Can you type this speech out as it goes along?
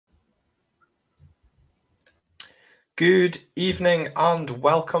Good evening and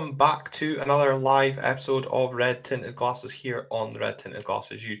welcome back to another live episode of Red Tinted Glasses here on the Red Tinted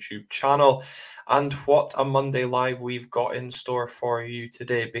Glasses YouTube channel. And what a Monday live we've got in store for you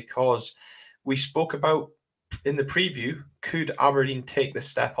today, because we spoke about in the preview, could Abereen take the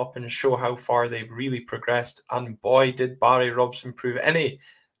step up and show how far they've really progressed? And boy, did Barry Robson prove any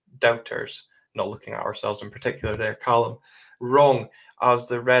doubters, not looking at ourselves in particular there, Calum, wrong, as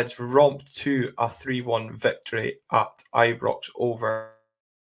the Reds romped to a 3-1 victory at Ibrox over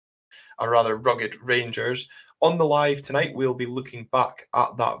a rather rugged Rangers. On the live tonight, we'll be looking back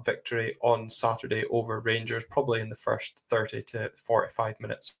at that victory on Saturday over Rangers, probably in the first 30 to 45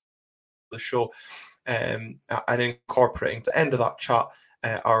 minutes of the show, and incorporating the end of that chat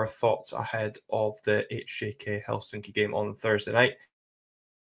our thoughts ahead of the HJK Helsinki game on Thursday night.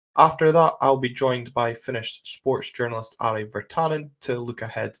 After that, I'll be joined by Finnish sports journalist Ari Virtannen to look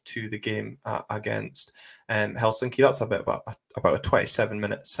ahead to the game against Helsinki. That's a bit of about a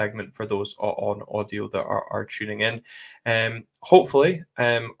 27-minute segment for those on audio that are tuning in. Hopefully,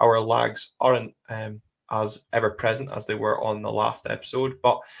 our lags aren't as ever present as they were on the last episode,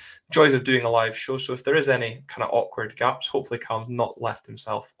 but joys of doing a live show. So if there is any kind of awkward gaps, hopefully Calum's not left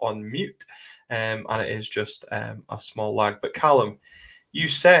himself on mute, and it is just a small lag. But Calum, you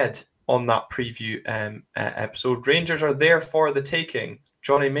said on that preview episode, Rangers are there for the taking.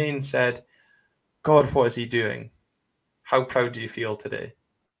 Johnny Main said, God, what is he doing? How proud do you feel today?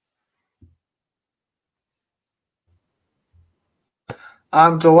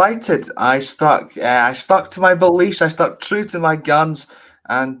 I'm delighted. I stuck to my beliefs. I stuck true to my guns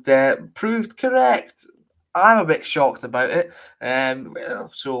and proved correct. I'm a bit shocked about it.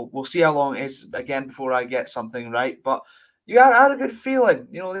 So we'll see how long it is again before I get something right. But I had a good feeling.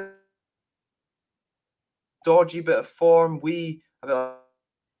 Dodgy bit of form. About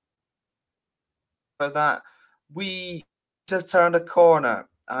that. We have turned a corner,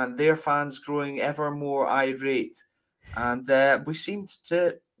 and their fans growing ever more irate. And we seemed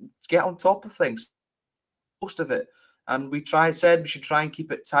to get on top of things, most of it. And we said we should try and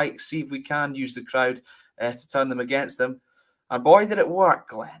keep it tight, see if we can use the crowd to turn them against them. And boy, did it work,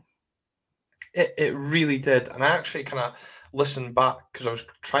 Glen. It really did. And I actually kind of listened back because I was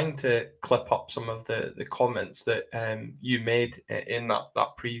trying to clip up some of the comments that you made in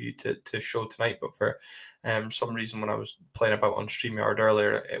that preview to show tonight. But for some reason, when I was playing about on StreamYard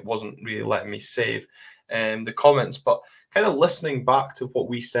earlier, it wasn't really letting me save the comments. But kind of listening back to what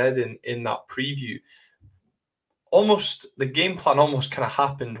we said in that preview, almost the game plan almost kind of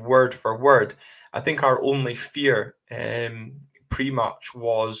happened word for word. I think our only fear pre-match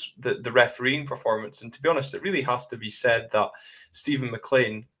was the refereeing performance, and to be honest, it really has to be said that Stephen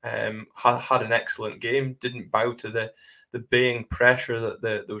McLean had an excellent game, didn't bow to the baying pressure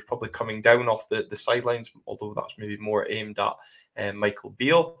that was probably coming down off the sidelines, although that's maybe more aimed at Michael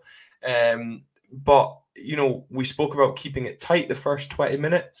Beale. But we spoke about keeping it tight the first 20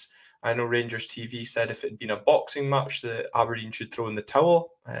 minutes. I know Rangers TV said if it had been a boxing match, the Abereen should throw in the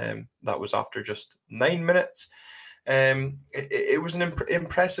towel. That was after just 9 minutes. It was an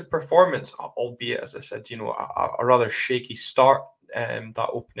impressive performance, albeit, as I said, a rather shaky start, that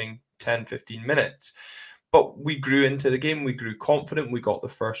opening 10-15 minutes. But we grew into the game, we grew confident, we got the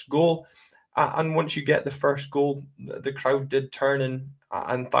first goal. And once you get the first goal, the crowd did turn in,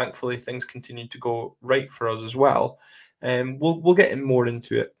 and thankfully things continued to go right for us as well. We'll get more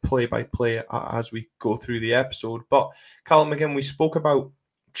into it play by play as we go through the episode. But Calum, again, we spoke about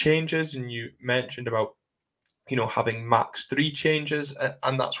changes, and you mentioned about having max 3 changes,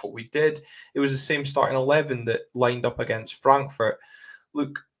 and that's what we did. It was the same starting 11 that lined up against Frankfurt.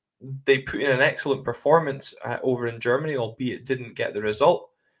 Look, they put in an excellent performance over in Germany, albeit didn't get the result.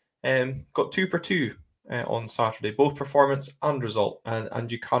 Got 2 for 2 on Saturday, both performance and result,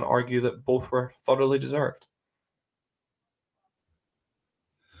 and you can't argue that both were thoroughly deserved.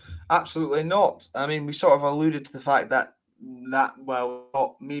 Absolutely not. I mean, we sort of alluded to the fact that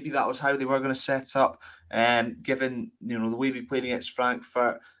maybe that was how they were going to set up, given the way we played against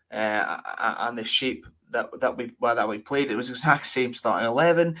Frankfurt and the shape that we played. It was the exact same starting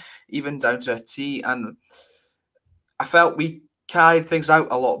 11, even down to a T, and I felt we carried things out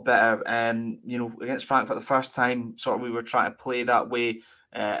a lot better. Against Frankfurt the first time, sort of we were trying to play that way,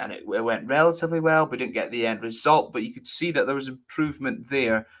 and it went relatively well. We didn't get the end result, but you could see that there was improvement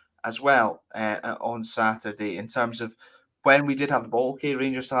there as well on Saturday in terms of when we did have the ball. Okay,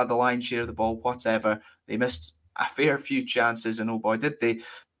 Rangers still had the lion's share of the ball, whatever. They missed a fair few chances, and oh boy, did they.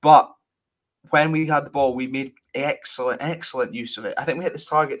 But when we had the ball, we made excellent use of it. I think we hit this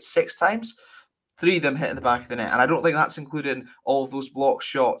target 6 times, 3 of them hitting the back of the net. And I don't think that's including all of those block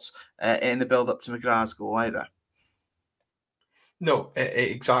shots in the build-up to McGrath's goal either. No,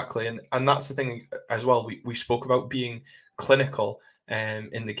 exactly, and that's the thing as well. We spoke about being clinical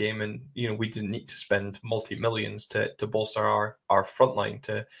in the game, and we didn't need to spend multi-millions to bolster our front line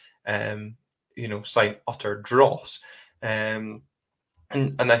to sign utter dross. And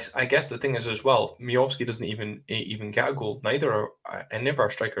I guess the thing is as well, Miovski doesn't even get a goal. Neither any of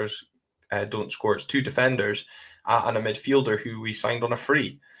our strikers don't score. It's two defenders and a midfielder who we signed on a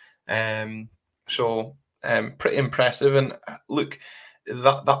free. So pretty impressive. And look,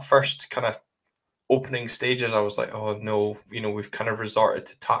 that first kind of opening stages, I was like, oh no, we've kind of resorted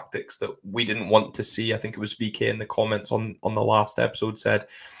to tactics that we didn't want to see. I think it was VK in the comments on the last episode said,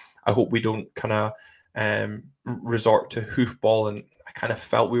 I hope we don't kind of resort to hoofball. And I kind of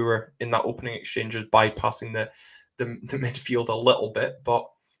felt we were in that opening exchanges bypassing the midfield a little bit. But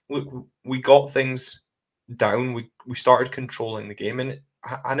look, we got things down. We started controlling the game, and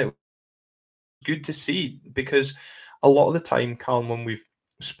it was good to see, because a lot of the time, Calum, when we've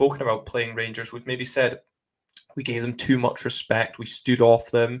spoken about playing Rangers, we've maybe said we gave them too much respect, we stood off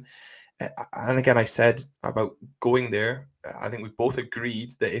them. And again, I said about going there, I think we both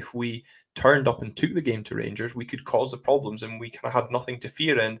agreed that if we turned up and took the game to Rangers, we could cause the problems, and we kind of had nothing to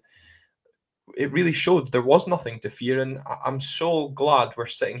fear. And it really showed there was nothing to fear. And I'm so glad we're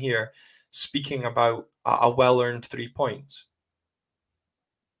sitting here speaking about a well-earned 3 points.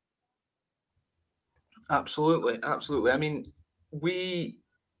 Absolutely, absolutely. I mean, we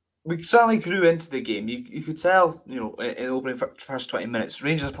certainly grew into the game. You could tell, in the opening first 20 minutes,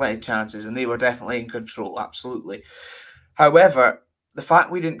 Rangers had plenty of chances, and they were definitely in control, absolutely. However, the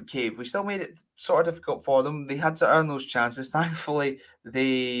fact we didn't cave, we still made it sort of difficult for them. They had to earn those chances. Thankfully,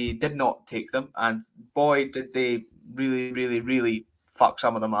 they did not take them, and boy, did they really, really, really fuck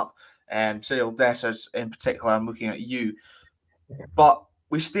some of them up. Cyril Dessers in particular, I'm looking at you. But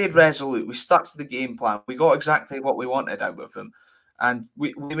we stayed resolute. We stuck to the game plan. We got exactly what we wanted out of them, and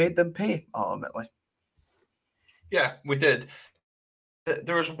we made them pay ultimately. Yeah, we did.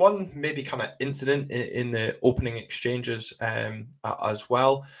 There was one maybe kind of incident in the opening exchanges as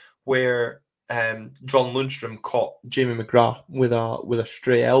well, where John Lundstrom caught Jamie McGrath with a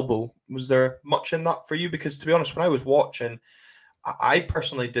stray elbow. Was there much in that for you? Because to be honest, when I was watching, I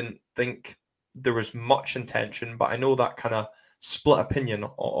personally didn't think there was much intention, but I know that kind of split opinion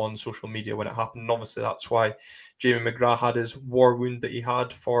on social media when it happened. And obviously, that's why Jamie McGrath had his war wound that he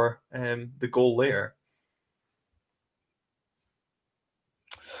had for the goal later.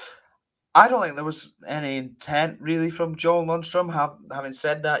 I don't think there was any intent really from John Lundstrom. Having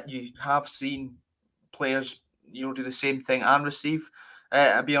said that, you have seen players, do the same thing and receive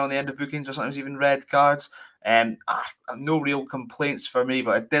be on the end of bookings or sometimes even red cards. No real complaints for me,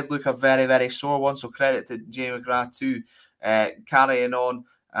 but it did look a very, very sore one. So credit to Jamie McGrath too, carrying on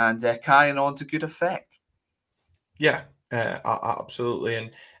to good effect. Yeah, absolutely,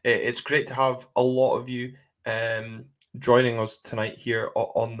 and it's great to have a lot of you joining us tonight here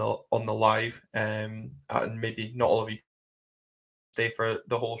on the live, and maybe not all of you stay for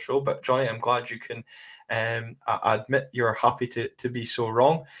the whole show, but Johnny, I'm glad you can admit you're happy to be so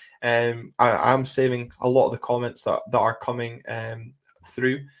wrong. I'm saving a lot of the comments that are coming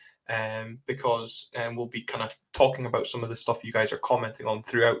through, because we'll be kind of talking about some of the stuff you guys are commenting on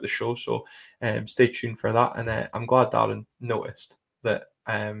throughout the show. So stay tuned for that. And I'm glad Darren noticed that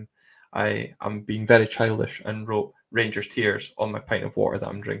I am being very childish and wrote Rangers tears on my pint of water that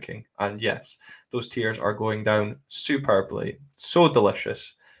I'm drinking. And yes, those tears are going down superbly. So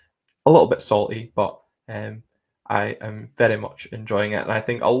delicious. A little bit salty, but I am very much enjoying it. And I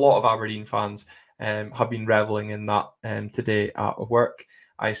think a lot of Aberdeen fans have been reveling in that today at work.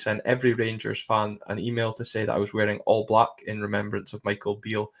 I sent every Rangers fan an email to say that I was wearing all black in remembrance of Michael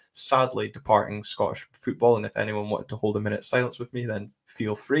Beale sadly departing Scottish football. And if anyone wanted to hold a minute's silence with me, then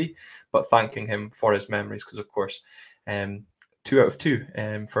feel free. But thanking him for his memories, because of course, 2 out of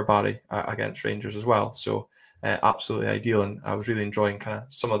 2 for Barry against Rangers as well. So absolutely ideal. And I was really enjoying kind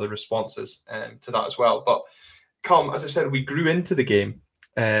of some of the responses to that as well. But Calum, as I said, we grew into the game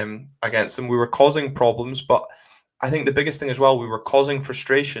against them. We were causing problems, but I think the biggest thing as well, we were causing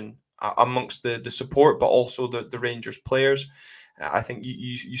frustration amongst the support, but also the Rangers players. I think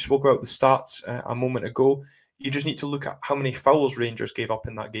you spoke about the stats a moment ago. You just need to look at how many fouls Rangers gave up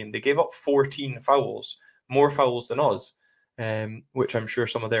in that game. They gave up 14 fouls, more fouls than us, which I'm sure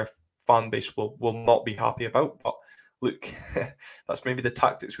some of their fan base will not be happy about. But look, that's maybe the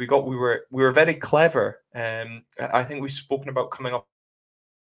tactics we got. We were very clever. I think we've spoken about coming up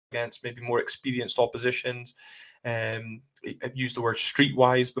against maybe more experienced oppositions. I've used the word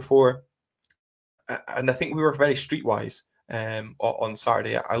streetwise before, and I think we were very streetwise on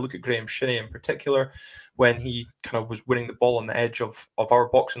Saturday. I look at Graham Shinney in particular when he kind of was winning the ball on the edge of our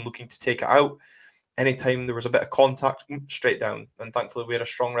box and looking to take it out. Anytime there was a bit of contact, straight down. And thankfully we had a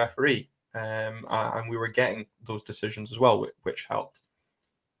strong referee, and we were getting those decisions as well, which helped.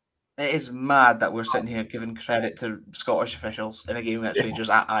 It is mad that we're sitting here giving credit to Scottish officials in a game against Rangers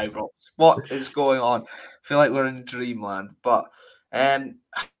at Ibrox. What is going on? I feel like we're in dreamland. But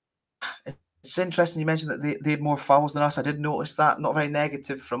it's interesting you mentioned that they had more fouls than us. I did notice that. Not very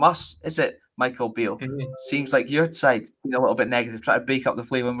negative from us, is it, Michael Beale? Seems like your side being a little bit negative, trying to break up the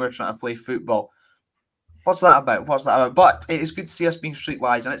play when we're trying to play football. What's that about? What's that about? But it is good to see us being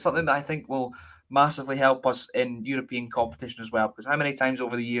streetwise, and it's something that I think will massively help us in European competition as well. Because how many times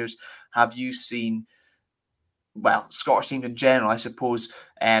over the years have you seen, well, Scottish teams in general, I suppose,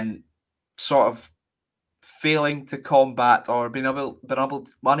 sort of failing to combat or being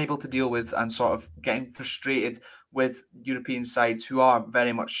unable to deal with and sort of getting frustrated with European sides who are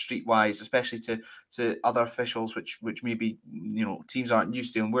very much streetwise, especially to other officials, which maybe teams aren't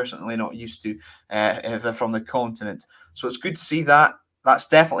used to, and we're certainly not used to if they're from the continent. So it's good to see that. That's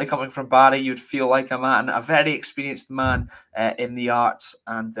definitely coming from Barry. You'd feel like a man, a very experienced man in the arts,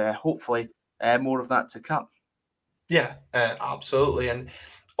 and hopefully more of that to come. Yeah, absolutely. And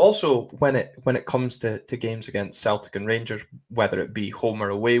also, when it comes to games against Celtic and Rangers, whether it be home or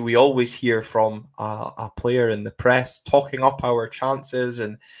away, we always hear from a player in the press talking up our chances,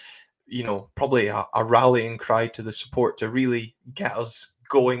 and probably a rallying cry to the support to really get us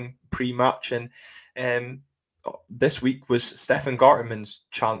going pre-match. And this week was Stefan Gartenmann's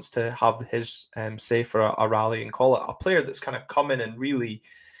chance to have his say for a rallying call. A player that's kind of come in and really,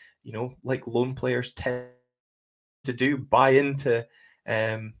 like lone players tend to do, buy into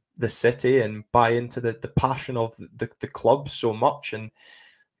the city and buy into the passion of the club so much. And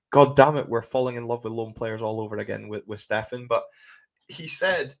God damn it, we're falling in love with lone players all over again with Stefan. But he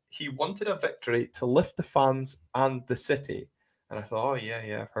said he wanted a victory to lift the fans and the city. And I thought, oh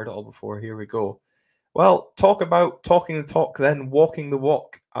yeah, I've heard it all before. Here we go. Well, talk about talking the talk, then walking the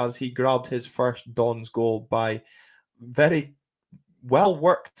walk, as he grabbed his first Don's goal by very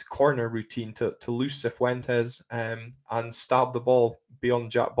well-worked corner routine to Luis Cifuentes, and stab the ball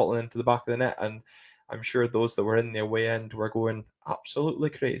beyond Jack Butland into the back of the net. And I'm sure those that were in the away end were going absolutely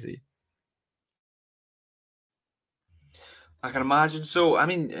crazy. I can imagine. So, I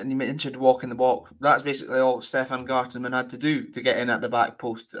mean, and you mentioned walking the walk. That's basically all Stefan Gartenmann had to do to get in at the back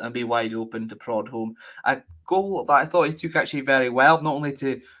post and be wide open to prod home. A goal that I thought he took actually very well, not only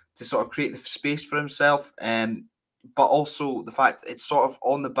to sort of create the space for himself, but also the fact it's sort of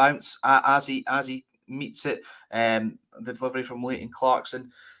on the bounce as he meets it, the delivery from Leighton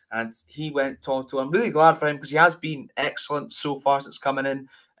Clarkson, and he went on to. I'm really glad for him because he has been excellent so far since coming in.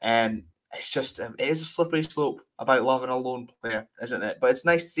 It's just, it is a slippery slope about loving a lone player, isn't it? But it's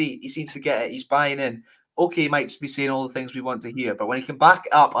nice to see he seems to get it. He's buying in. Okay, he might just be saying all the things we want to hear, but when he can back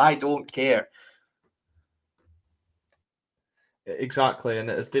it up, I don't care. Exactly.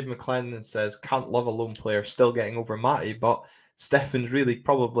 And as Dave McLennan says, can't love a lone player, still getting over Matty. But Stefan's really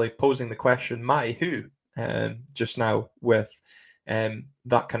probably posing the question, Matty who? Just now with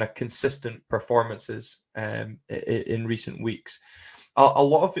that kind of consistent performances in recent weeks. A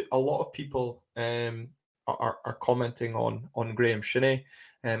lot of people are commenting on Graham Shinney,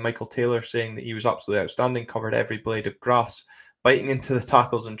 and Michael Taylor saying that he was absolutely outstanding, covered every blade of grass, biting into the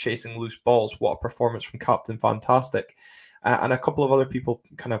tackles and chasing loose balls. What a performance from Captain Fantastic. And a couple of other people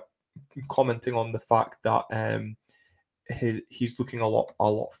kind of commenting on the fact that he's looking a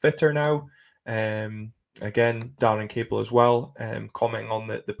lot fitter now. Again, Darren Cable as well, commenting on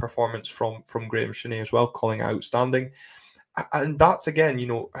the performance from Graham Shinney as well, calling it outstanding. And that's, again,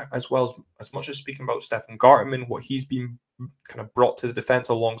 as much as speaking about Stefan Gartenmann, what he's been kind of brought to the defence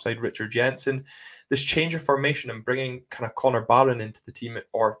alongside Richard Jensen, this change of formation and bringing kind of Connor Barron into the team,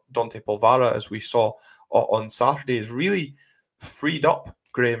 or Dante Polvara, as we saw on Saturday, has really freed up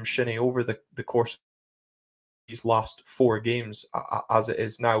Graham Shinney over the course of these last 4 games as it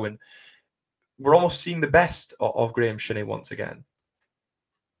is now. And we're almost seeing the best of Graham Shinney once again.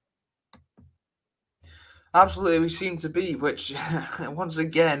 Absolutely, we seem to be, which once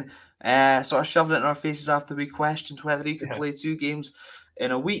again sort of shoved it in our faces after we questioned whether he could play 2 games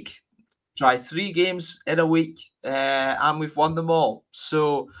in a week, try 3 games in a week, and we've won them all.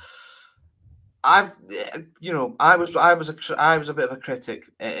 So I was a bit of a critic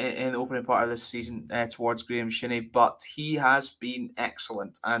in the opening part of this season towards Graham Shinney, but he has been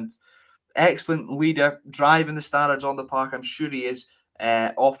excellent and excellent leader, driving the standards on the park. I'm sure he is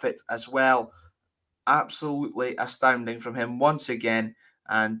off it as well. Absolutely astounding from him once again.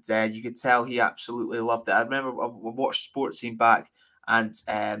 and you could tell he absolutely loved it. I remember I watched Sports Scene back, and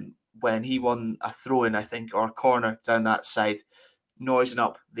when he won a throw-in, I think, or a corner down that side, noising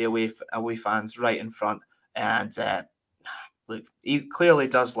up the away fans right in front. And look, he clearly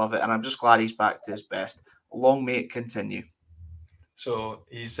does love it, and I'm just glad he's back to his best. Long may it continue. So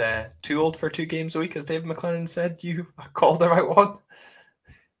he's too old for 2 games a week, as Dave McLennan said. You called him out on.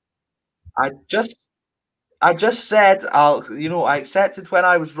 I just said I accepted when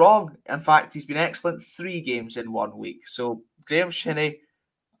I was wrong. In fact, he's been excellent 3 games in 1 week. So Graham Shinney,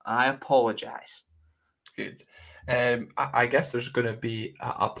 I apologise. Good. I guess there's going to be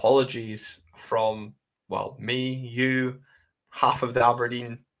apologies from, well, me, you, half of the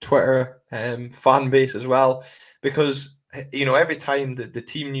Aberdeen Twitter fan base as well, because every time the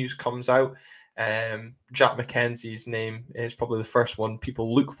team news comes out, Jack Mackenzie's name is probably the first one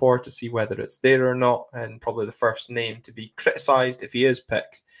people look for to see whether it's there or not, and probably the first name to be criticised if he is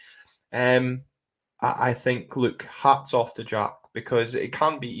picked. I think, look, hats off to Jack, because it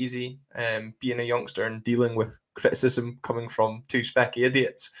can be easy being a youngster and dealing with criticism coming from 2 specky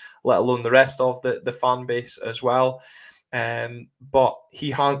idiots, let alone the rest of the fan base as well. But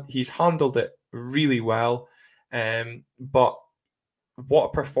he's handled it really well. But what a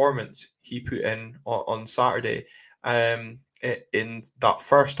performance he put in on Saturday in that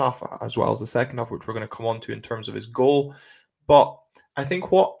first half, as well as the second half, which we're going to come on to in terms of his goal. But I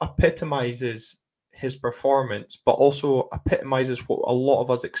think what epitomizes his performance, but also epitomizes what a lot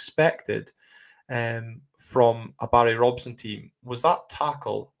of us expected from a Barry Robson team, was that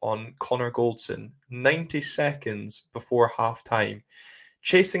tackle on Connor Goldson 90 seconds before half-time,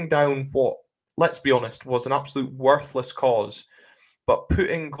 chasing down what, let's be honest, was an absolute worthless cause, but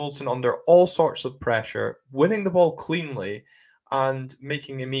putting Goldson under all sorts of pressure, winning the ball cleanly, and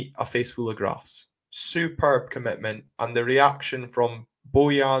making him eat a face full of grass. Superb commitment, and the reaction from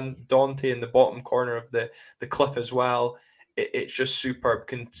Bojan, Dante in the bottom corner of the clip as well. It's just superb.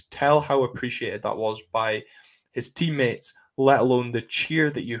 Can tell how appreciated that was by his teammates, let alone the cheer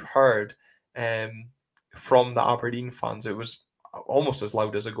that you heard from the Aberdeen fans. It was almost as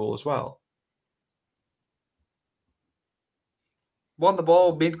loud as a goal as well. Won the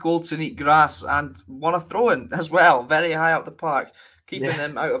ball, made Goldson eat grass, and won a throw-in as well, very high up the park, keeping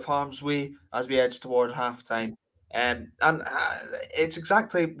them out of harm's way as we edge toward half-time. And it's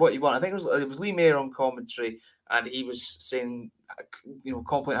exactly what you want. I think it was Lee Mayer on commentary, and he was saying,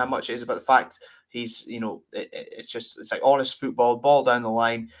 complimenting how much it is about the fact he's, it's like honest football, ball down the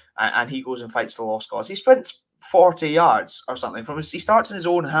line, and he goes and fights the lost cause. He sprints 40 yards or something he starts in his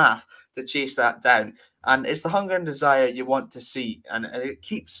own half to chase that down, and it's the hunger and desire you want to see, and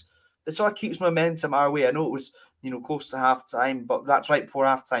it sort of keeps momentum our way. I know it was close to half time, but that's right before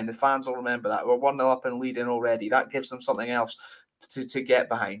half time. The fans will remember that we're 1-0 up and leading already. That gives them something else to get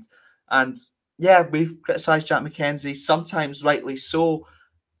behind. And yeah, we've criticised Jack Mackenzie, sometimes rightly so.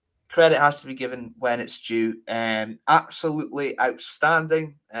 Credit has to be given when it's due. Absolutely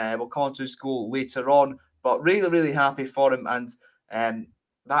outstanding. We'll come on to his goal later on, but really, really happy for him. And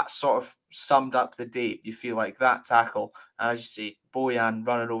that sort of summed up the day. You feel like that tackle, as you see, Bojan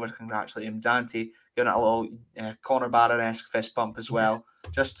running over to congratulate him, Dante giving it a little Conor Barron-esque fist bump as well.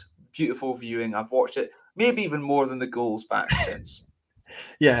 Just beautiful viewing. I've watched it maybe even more than the goals back since.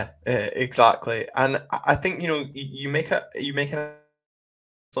 Yeah, exactly. And I think you make an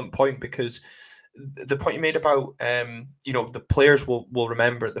excellent point, because the point you made about the players will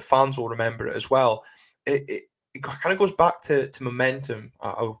remember it, the fans will remember it as well. It kind of goes back to momentum.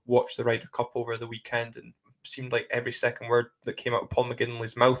 I've watched the Ryder Cup over the weekend, and it seemed like every second word that came out of Paul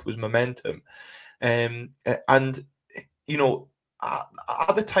McGinley's mouth was momentum. And at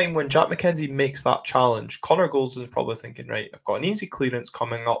the time when Jack Mackenzie makes that challenge, Connor Goldson's probably thinking, right, I've got an easy clearance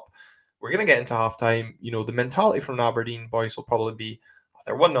coming up. We're going to get into halftime. The mentality from the Aberdeen boys will probably be,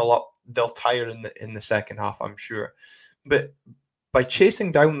 they're 1-0 up, they'll tire in the second half, I'm sure. But by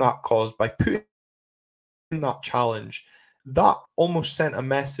chasing down that cause, by putting that challenge, that almost sent a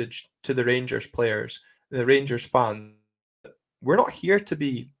message to the Rangers players, the Rangers fans. We're not here to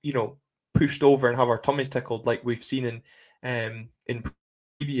be, pushed over and have our tummies tickled like we've seen in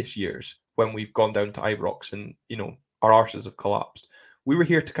previous years when we've gone down to Ibrox and our arses have collapsed. We were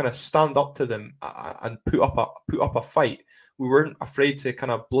here to kind of stand up to them and put up a fight. We weren't afraid to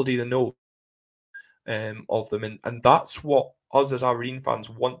kind of bloody the nose of them, and that's what us as Abereen fans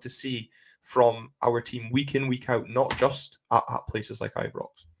want to see from our team week in, week out, not just at places like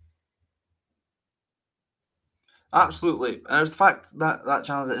Ibrox. Absolutely. And it was the fact that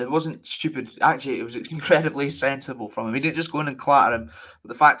challenge, it wasn't stupid. Actually, it was incredibly sensible from him. He didn't just go in and clatter him. But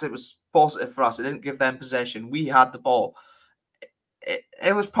the fact it was positive for us, it didn't give them possession. We had the ball.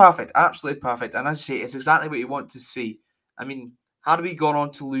 it was perfect, absolutely perfect. And as I say, it's exactly what you want to see. I mean, had we gone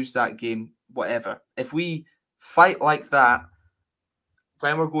on to lose that game, whatever, if we fight like that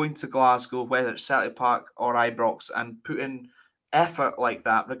when we're going to Glasgow, whether it's Celtic Park or Ibrox, and put in effort like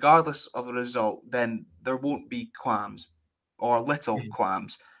that, regardless of the result, then there won't be qualms or little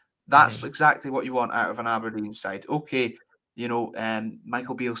qualms. That's exactly what you want out of an Aberdeen side. Okay,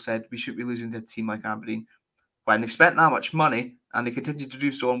 Michael Beale said we should be losing to a team like Aberdeen. When they've spent that much money and they continue to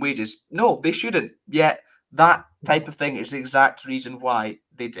do so on wages, no, they shouldn't. Yet that type of thing is the exact reason why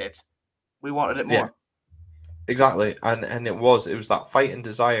they did. We wanted it more. Yeah. Exactly, and it was that fight and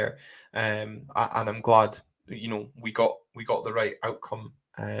desire, and I'm glad we got the right outcome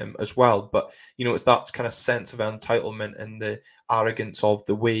as well. But it's that kind of sense of entitlement and the arrogance of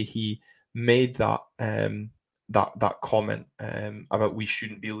the way he made that that comment about we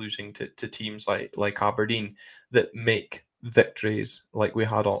shouldn't be losing to teams like Aberdeen that make victories like we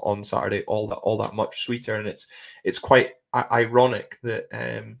had on Saturday all that much sweeter. And it's quite ironic that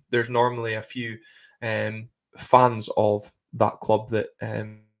there's normally a few fans of that club that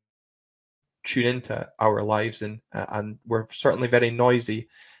tune into our lives, and we're certainly very noisy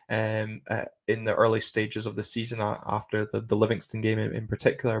in the early stages of the season after the Livingston game in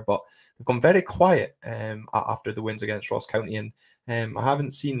particular, but they've gone very quiet after the wins against Ross County. And I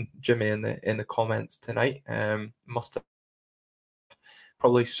haven't seen Jimmy in the comments tonight. Must have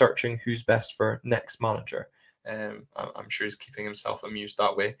probably searching who's best for next manager. I'm sure he's keeping himself amused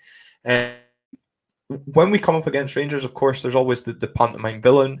that way. When we come up against Rangers, of course, there's always the pantomime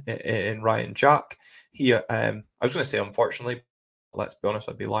villain in Ryan Jack. He, I was going to say, unfortunately, let's be honest,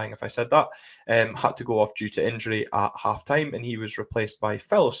 I'd be lying if I said that, had to go off due to injury at halftime, and he was replaced by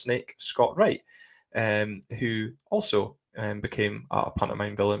fellow Snake, Scott Wright, who also became a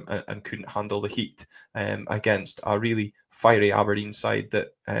pantomime villain and couldn't handle the heat against a really fiery Aberdeen side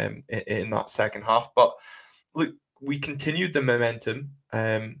that in that second half. But look, we continued the momentum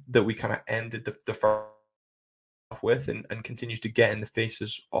that we kind of ended the first half with, and continues to get in the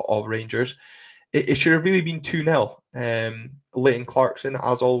faces of Rangers. It should have really been 2-0. Leighton Clarkson,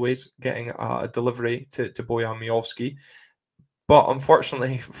 as always, getting a delivery to Bojan Miovski. But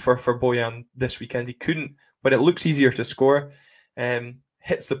unfortunately for Bojan this weekend, he couldn't, but it looks easier to score.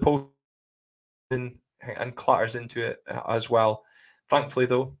 Hits the post and clatters into it as well. Thankfully,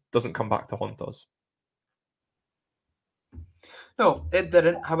 though, doesn't come back to haunt us. No, it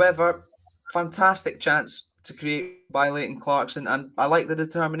didn't. However, fantastic chance to create by Leighton Clarkson, and I like the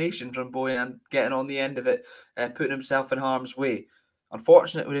determination from Bojan getting on the end of it, putting himself in harm's way.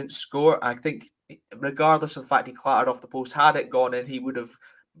 Unfortunately, we didn't score. I think, regardless of the fact he clattered off the post, had it gone in, he would have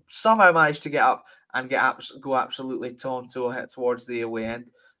somehow managed to get up and go absolutely toe-on-toe towards the away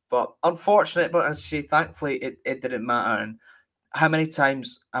end. But unfortunate, but as you say, thankfully, it didn't matter. And how many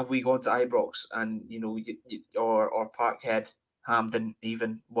times have we gone to Ibrox and, or Parkhead, Hampden,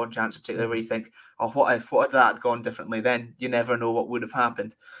 even one chance in particular, where you think, oh, what if that had gone differently? Then you never know what would have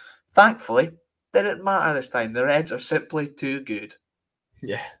happened. Thankfully, didn't matter this time. The Reds are simply too good.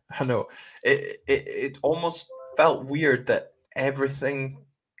 Yeah, I know. It almost felt weird that everything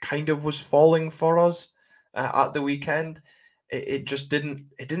kind of was falling for us at the weekend. It just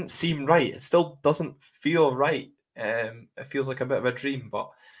didn't seem right. It still doesn't feel right. It feels like a bit of a dream,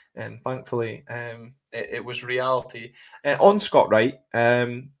 but thankfully it was reality. On Scott Wright,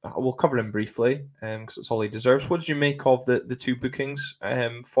 we'll cover him briefly because it's all he deserves. What did you make of the two bookings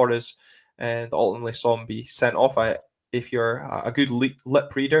for us that ultimately saw him be sent off? If you're a good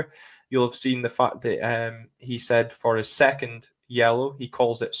lip reader, you'll have seen the fact that he said for his second yellow, he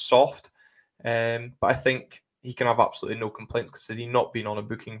calls it soft. But I think he can have absolutely no complaints because had he not been on a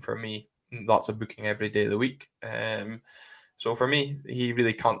booking for me, that's a booking every day of the week. So for me, he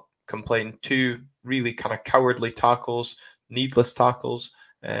really can't complain. Two really kind of cowardly tackles, needless tackles,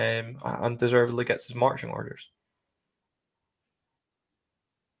 and deservedly gets his marching orders.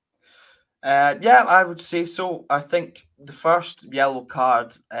 Yeah, I would say so. I think the first yellow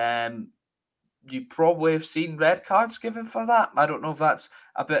card, you probably have seen red cards given for that. I don't know if that's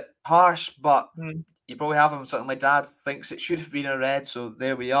a bit harsh, but you probably have them. Certainly, my dad thinks it should have been a red, so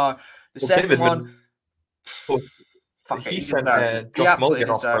there we are. The second David one, he sent Josh Mulligan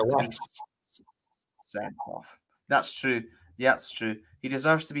off for a left. Sent off. That's true. Yeah, that's true. He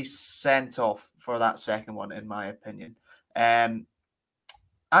deserves to be sent off for that second one, in my opinion. And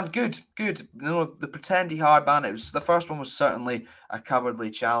good. The pretendy hard ban. The first one was certainly a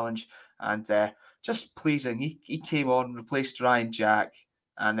cowardly challenge, and just pleasing. He came on, replaced Ryan Jack,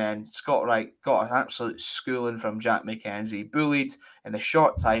 and then Scott Wright got an absolute schooling from Jack Mackenzie. Bullied in the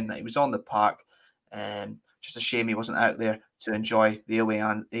short time that he was on the park. just a shame he wasn't out there to enjoy the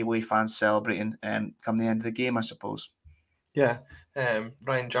away fans celebrating come the end of the game, I suppose. Yeah,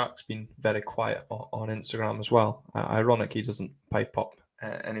 Ryan Jack's been very quiet on Instagram as well. Ironic he doesn't pipe up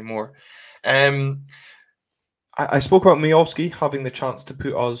anymore. I spoke about Miovski having the chance to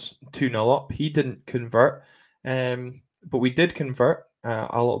put us 2-0 up. He didn't convert, but we did convert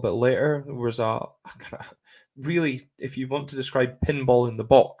a little bit later. There was a really, if you want to describe pinball in the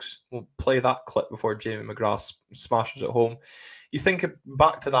box, we'll play that clip before Jamie McGrath smashes it home. You think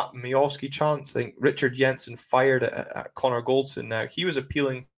back to that Miovski chance. I think Richard Jensen fired at Connor Goldson. Now, he was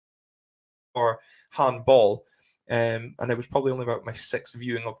appealing for handball, and it was probably only about my 6th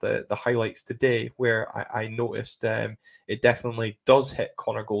viewing of the highlights today where I noticed it definitely does hit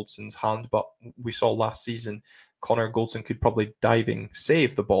Connor Goldson's hand, but we saw last season Connor Goldson could probably diving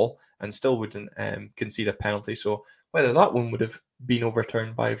save the ball and still wouldn't concede a penalty. So whether that one would have been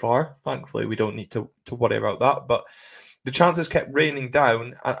overturned by VAR, thankfully we don't need to worry about that. But the chances kept raining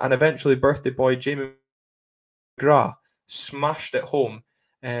down, and eventually birthday boy Jamie McGrath smashed it home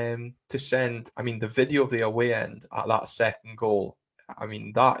to send, I mean, the video of the away end at that second goal, I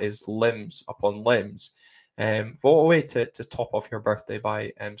mean, that is limbs upon limbs. What a way to top off your birthday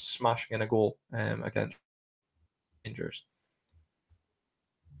by smashing in a goal against Rangers.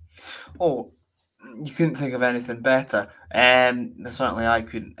 Oh, you couldn't think of anything better. Certainly I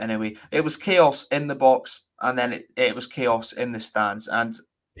couldn't anyway. It was chaos in the box, and then it was chaos in the stands. And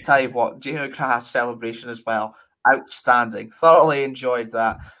tell you what, Jamie McGrath's celebration as well, outstanding. Thoroughly enjoyed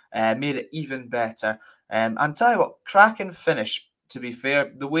that. Made it even better. And tell you what, cracking finish. To be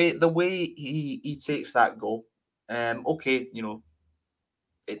fair, the way he takes that goal, okay, you know,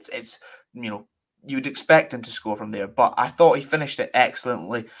 it's you know, you would expect him to score from there, but I thought he finished it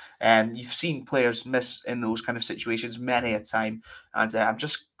excellently. You've seen players miss in those kind of situations many a time, and I'm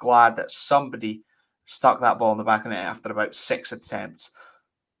just glad that somebody stuck that ball in the back of the net after about 6 attempts.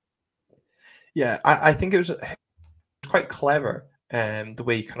 Yeah, I think it was quite clever. The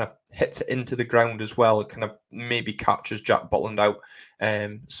way he kind of hits it into the ground as well. It kind of maybe catches Jack Butland out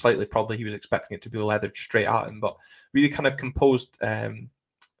slightly. Probably he was expecting it to be leathered straight at him, but really kind of composed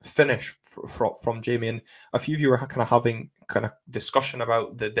finish from Jamie. And a few of you were kind of having kind of discussion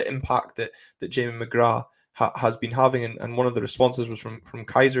about the impact that Jamie McGrath has been having, and one of the responses was from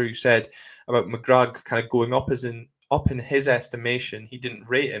Kaiser, who said about McGrath kind of going up in his estimation. He didn't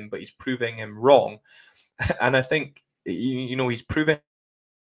rate him, but he's proving him wrong. And I think, you know, he's proving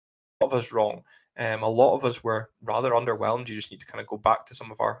a lot of us wrong. A lot of us were rather underwhelmed. You just need to kind of go back to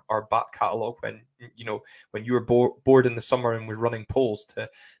some of our back catalogue when, you know, when you were bored in the summer and we're running polls to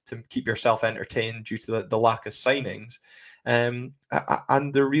keep yourself entertained due to the lack of signings. And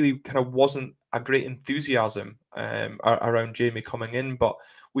there really kind of wasn't a great enthusiasm around Jamie coming in, but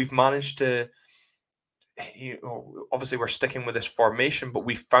we've managed to, you know, obviously we're sticking with this formation, but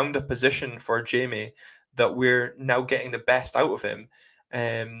we found a position for Jamie that we're now getting the best out of him.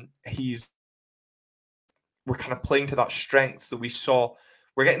 We're kind of playing to that strength that we saw.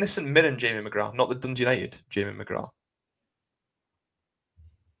 We're getting this in Mirren Jamie McGrath, not the Dundee United Jamie McGrath.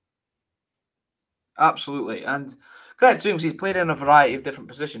 Absolutely, and credit to him, he's played in a variety of different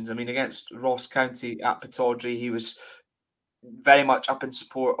positions. I mean, against Ross County at Pittodrie, he was very much up in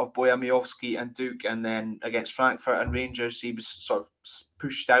support of Bojan Miovski and Duke, and then against Frankfurt and Rangers, he was sort of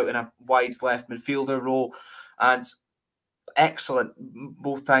pushed out in a wide left midfielder role, and excellent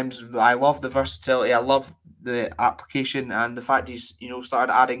both times. I love the versatility, I love the application, and the fact he's, you know,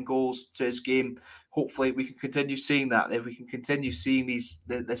 started adding goals to his game. Hopefully we can continue seeing that, if we can continue seeing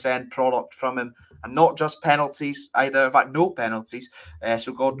this end product from him, and not just penalties either. In fact, no penalties,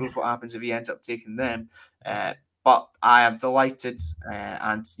 so God knows what happens if he ends up taking them. But I am delighted,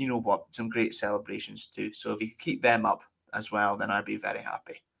 and you know what, some great celebrations too. So if you keep them up as well, then I'd be very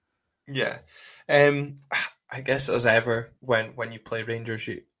happy. Yeah. I guess as ever, when you play Rangers,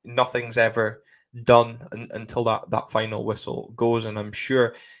 nothing's ever done until that final whistle goes. And I'm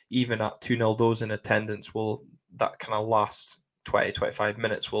sure even at 2-0, those in attendance that kind of last 20-25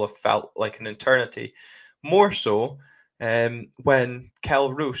 minutes will have felt like an eternity. More so when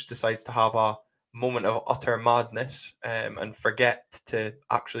Kel Roos decides to have a moment of utter madness and forget to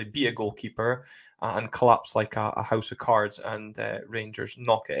actually be a goalkeeper and collapse like a house of cards, and Rangers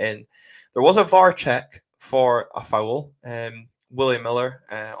knock it in. There was a VAR check for a foul. Willie Miller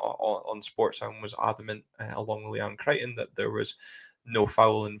on Sportsound was adamant, along with Leanne Crichton, that there was no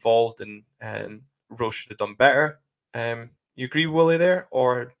foul involved, and Rose should have done better. You agree, Willie, there,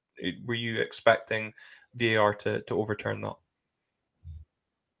 or were you expecting VAR to overturn that?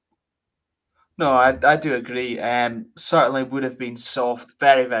 No, I do agree. Certainly would have been soft,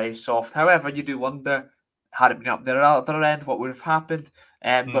 very, very soft. However, you do wonder, had it been up there at the other end, what would have happened?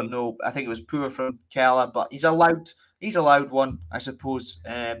 But no, I think it was poor from Calum, but he's allowed one, I suppose.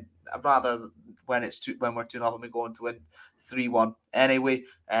 Rather when we're 2-0 and we're going to win 3-1 anyway.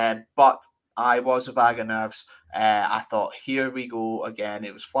 But I was a bag of nerves. I thought, here we go again.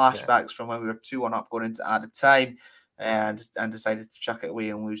 It was flashbacks from when we were 2-1 up going into added time, and decided to chuck it away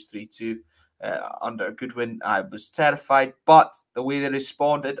and lose 3-2. Under a good win. I was terrified, but the way they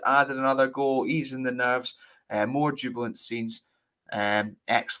responded, added another goal, easing the nerves, more jubilant scenes.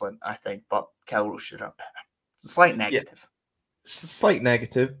 Excellent, I think, but Kelro should have better. It's a slight negative. Yeah. It's a slight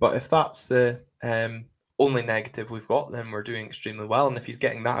negative, but if that's the only negative we've got, then we're doing extremely well. And if he's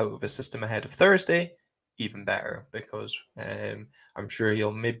getting that out of his system ahead of Thursday, even better, because I'm sure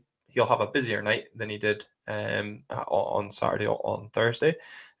he'll have a busier night than he did on Saturday or on Thursday.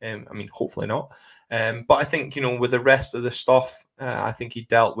 I mean, hopefully not. But I think, with the rest of the stuff, I think he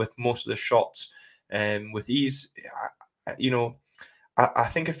dealt with most of the shots with ease. I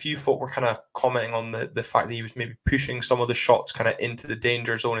think a few folk were kind of commenting on the fact that he was maybe pushing some of the shots kind of into the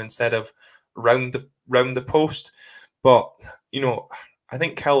danger zone instead of round the post. But, I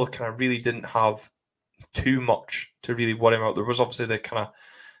think Kel kind of really didn't have too much to really worry about. There was obviously the kind of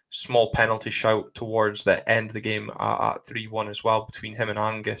small penalty shout towards the end of the game at 3-1 as well between him and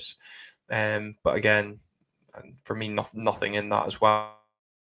Angus. But again, for me, nothing in that as well.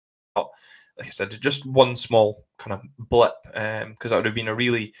 But like I said, just one small kind of blip, because that would have been a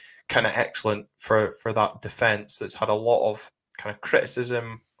really kind of excellent for that defence that's had a lot of kind of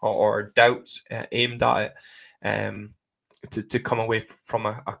criticism or doubts aimed at it, to come away from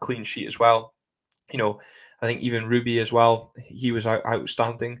a clean sheet as well. I think even Ruby as well, he was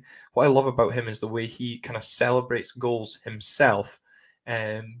outstanding. What I love about him is the way he kind of celebrates goals himself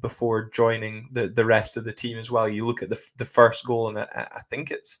before joining the rest of the team as well. You look at the first goal, and I think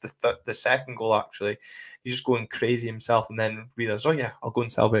it's the second goal actually. He's just going crazy himself, and then realizes, oh yeah, I'll go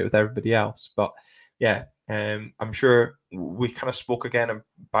and celebrate with everybody else. But yeah, I'm sure we kind of spoke again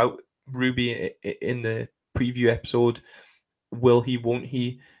about Ruby in the preview episode. Will he? Won't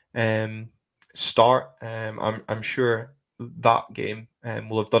he? Start. I'm sure that game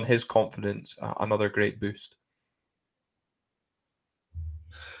will have done his confidence another great boost.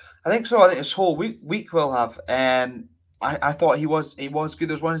 I think so. I think this whole week will have. I thought he was good.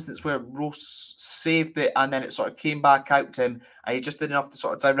 There's one instance where Rose saved it, and then it sort of came back out to him, and he just did enough to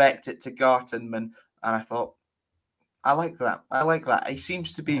sort of direct it to Gartenmann. And I thought, I like that. He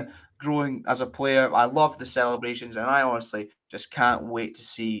seems to be growing as a player. I love the celebrations, and I honestly just can't wait to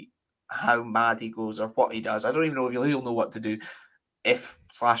see how mad he goes or what he does. I don't even know if he'll know what to do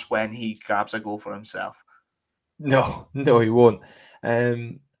if/when he grabs a goal for himself. No, he won't.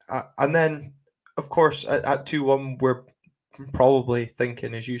 And then, of course, at 2-1, we're probably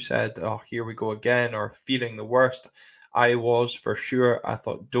thinking, as you said, oh, here we go again, or feeling the worst. I was, for sure. I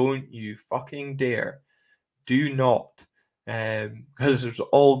thought, don't you fucking dare. Do not. Because it was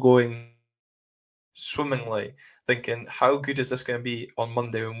all going swimmingly, thinking, how good is this going to be on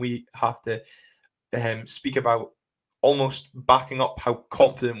Monday when we have to speak about almost backing up how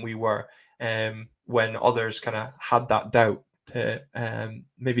confident we were when others kind of had that doubt to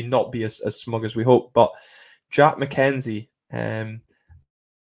maybe not be as smug as we hoped. But Jack Mackenzie,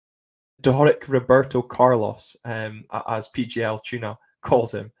 Doric Roberto Carlos, as PGL Tuna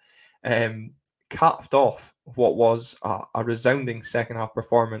calls him, capped off what was a resounding second half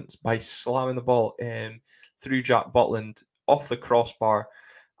performance by slamming the ball through Jack Butland off the crossbar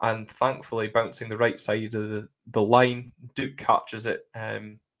and thankfully bouncing the right side of the line. Duke catches it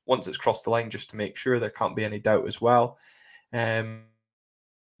once it's crossed the line just to make sure there can't be any doubt as well.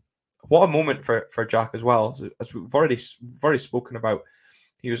 What a moment for Jack as well, as we've already spoken about.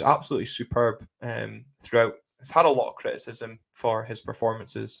 He was absolutely superb throughout. He's had a lot of criticism for his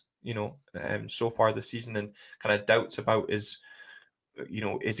performances, so far this season, and kind of doubts about is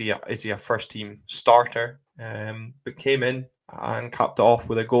he a first team starter? But came in and capped it off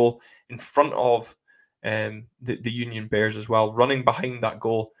with a goal in front of the Union Bears as well, running behind that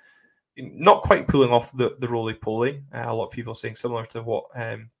goal. Not quite pulling off the roly-poly. A lot of people saying similar to what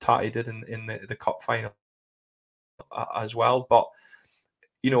Tati did in the cup final as well. But,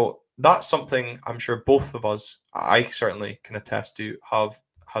 that's something I'm sure both of us, I certainly can attest to,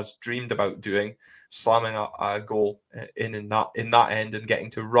 has dreamed about doing, slamming a goal in that end and getting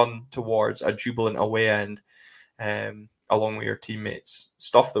to run towards a jubilant away end along with your teammates.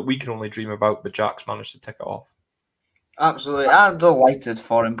 Stuff that we can only dream about, but Jack's managed to tick it off. Absolutely. I'm delighted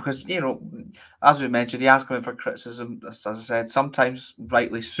for him because, as we mentioned, he has come in for criticism, as I said, sometimes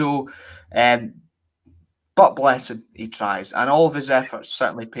rightly so. But bless him, he tries, and all of his efforts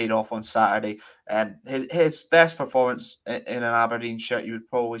certainly paid off on Saturday. His best performance in an Aberdeen shirt, you would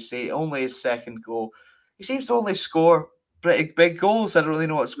probably say. Only his second goal. He seems to only score pretty big goals. I don't really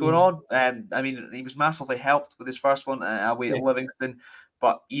know what's going on. I mean, he was massively helped with his first one away at Livingston,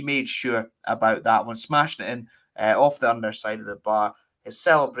 but he made sure about that one, smashing it in off the underside of the bar. His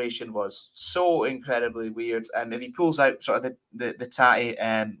celebration was so incredibly weird. If he pulls out sort of the tatty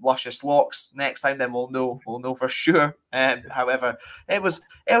luscious locks next time, then we'll know for sure. However, it was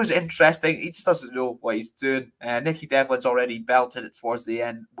interesting. He just doesn't know what he's doing. Nicky Devlin's already belted it towards the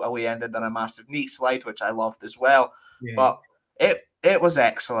end, away end, and done a massive knee slide, which I loved as well. Yeah. But it was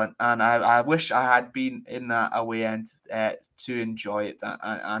excellent, and I wish I had been in that away end to enjoy it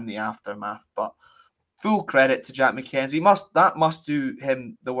and the aftermath. But full credit to Jack Mackenzie. That must do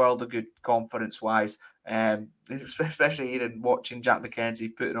him the world of good confidence-wise. Especially hearing watching Jack Mackenzie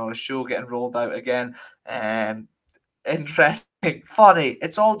putting on a show, getting rolled out again. Interesting, funny.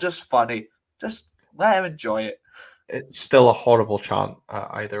 It's all just funny. Just let him enjoy it. It's still a horrible chant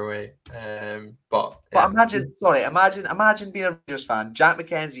either way. But imagine being a Rangers fan. Jack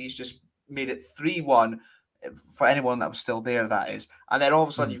Mackenzie's just made it 3-1. For anyone that was still there, that is. And then all of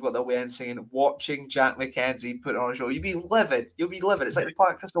a sudden you've got the way in singing, watching Jack Mackenzie put on a show. You'd be livid. You'll be livid. It's like the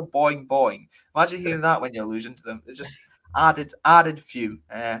Park Thistle boing boing. Imagine hearing that when you're losing to them. It's just added fume.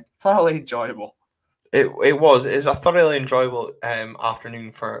 Thoroughly enjoyable. It's a thoroughly enjoyable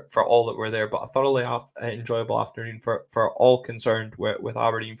afternoon for all that were there, but a thoroughly enjoyable afternoon for all concerned with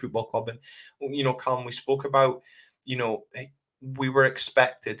Aberdeen Football Club. And, you know, Calum, we spoke about, you know, we were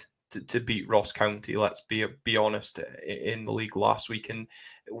expected to beat Ross County, let's be honest, in the league last week, and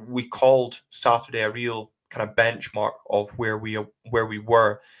we called Saturday a real kind of benchmark of where we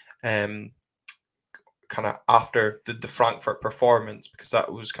were, kind of after the Frankfurt performance, because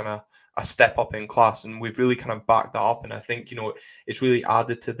that was kind of a step up in class, and we've really kind of backed that up. And I think, you know, it's really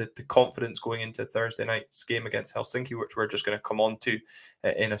added to the confidence going into Thursday night's game against Helsinki, which we're just going to come on to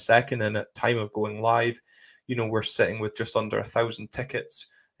in a second. And at time of going live, you know, we're sitting with just under 1,000 tickets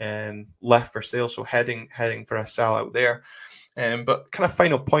left for sale, so heading for a sellout there. But kind of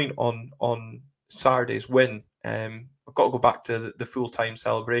final point on Saturday's win, I've got to go back to the full-time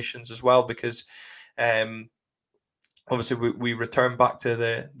celebrations as well, because obviously we return back to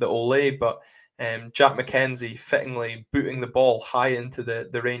the Ole, but Jack Mackenzie fittingly booting the ball high into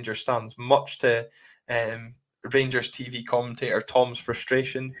the Rangers stands, much to Rangers TV commentator Tom's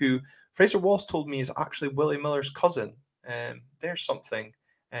frustration, who Fraser Walsh told me is actually Willie Miller's cousin. There's something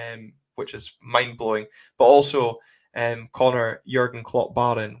which is mind-blowing. But also Connor Jurgen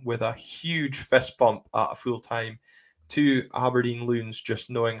Klopp-Barron with a huge fist bump at a full-time to Aberdeen Loons, just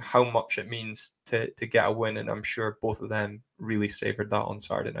knowing how much it means to get a win. And I'm sure both of them really savoured that on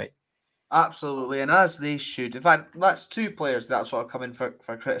Saturday night. Absolutely, and as they should. In fact, that's two players that sort of come in for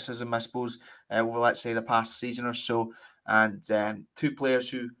criticism, I suppose, over, let's say, the past season or so. And two players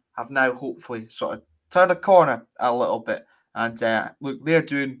who have now hopefully sort of turned a corner a little bit. And look, they're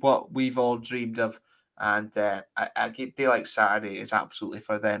doing what we've all dreamed of. And a day like Saturday is absolutely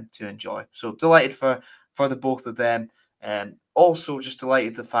for them to enjoy. So delighted for the both of them. Also just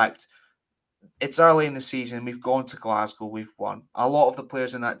delighted the fact it's early in the season. We've gone to Glasgow. We've won. A lot of the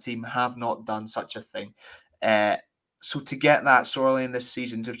players in that team have not done such a thing. So to get that so early in this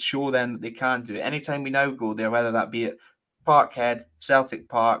season, to show them that they can do it. Anytime we now go there, whether that be at Parkhead, Celtic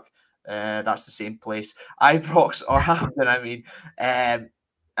Park, that's the same place, Ibrox or Hampden, I mean,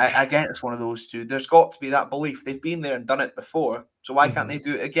 again, it's one of those two. There's got to be that belief. They've been there and done it before, so why can't they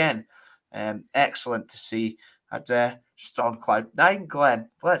do it again? Excellent to see. Just on cloud nine, Glen.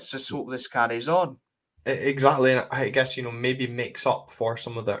 Let's just hope this carries on. Exactly, and I guess, you know, maybe makes up for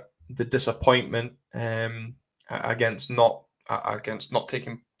some of the disappointment against not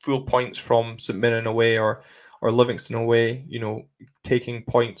taking full points from St Mirren away or Livingston away. You know, taking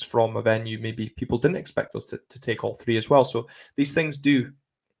points from a venue maybe people didn't expect us to take all three as well. So these things do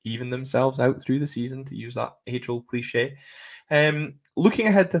even themselves out through the season, to use that age-old cliche. Looking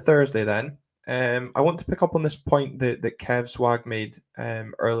ahead to Thursday then, I want to pick up on this point that Kev Swag made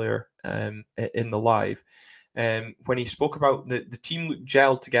earlier in the live, when he spoke about the team look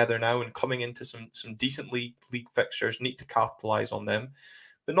gelled together now and coming into some decent league fixtures, need to capitalise on them,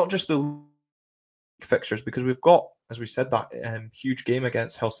 but not just the league fixtures, because we've got, as we said, that huge game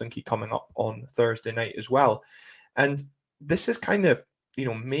against Helsinki coming up on Thursday night as well. And this is kind of, you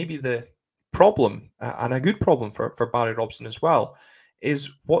know, maybe the problem, and a good problem for Barry Robson as well,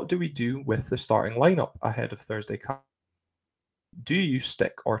 is what do we do with the starting lineup ahead of Thursday? Do you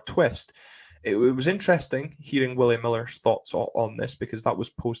stick or twist? it was interesting hearing Willie Miller's thoughts on this, because that was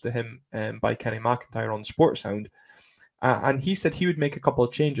posed to him by Kenny McIntyre on Sportshound. And he said he would make a couple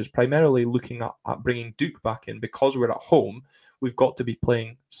of changes, primarily looking at bringing Duke back in. Because we're at home, we've got to be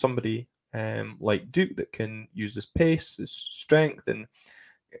playing somebody like Duke that can use his pace, his strength, and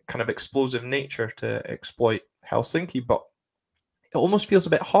kind of explosive nature to exploit Helsinki. But it almost feels a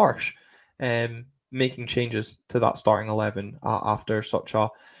bit harsh making changes to that starting 11 after such a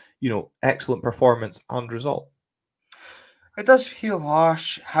excellent performance and result. It does feel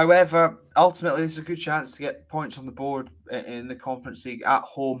harsh. However, ultimately, there's a good chance to get points on the board in the Conference League at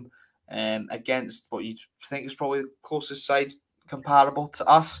home against what you think is probably the closest side comparable to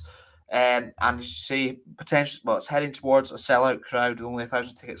us. And as you say, potentially, well, it's heading towards a sellout crowd with only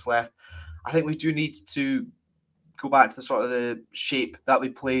 1,000 tickets left. I think we do need to go back to the sort of the shape that we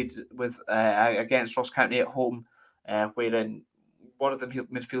played with against Ross County at home, wherein one of the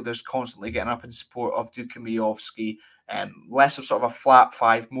midfielders constantly getting up in support of Duke and Mijovski. Less of sort of a flat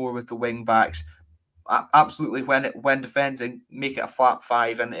five, more with the wing backs. Absolutely, when defending, make it a flat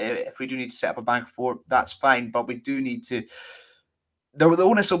five, and if we do need to set up a bank of four, that's fine. But we do need to. The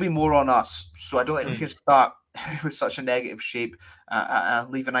onus will be more on us, so I don't think we can start with such a negative shape and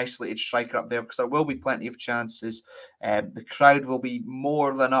leave an isolated striker up there, because there will be plenty of chances. The crowd will be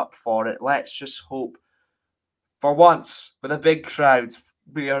more than up for it. Let's just hope, for once, with a big crowd,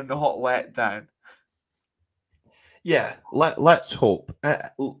 we are not let down. Yeah, let's hope.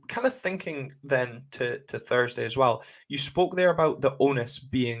 Kind of thinking then to Thursday as well. You spoke there about the onus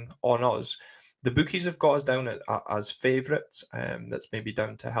being on us. The bookies have got us down as favourites. That's maybe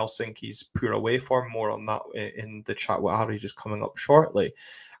down to Helsinki's poor away form. More on that in the chat with Ari just coming up shortly.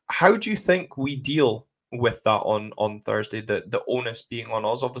 How do you think we deal with that on Thursday? The onus being on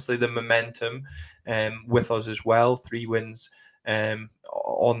us. Obviously, the momentum with us as well. 3 wins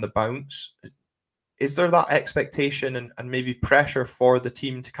on the bounce. Is there that expectation and maybe pressure for the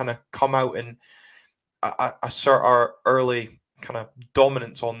team to kind of come out and assert our early kind of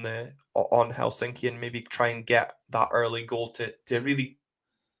dominance on Helsinki and maybe try and get that early goal to really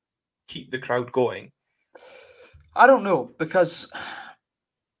keep the crowd going? I don't know, because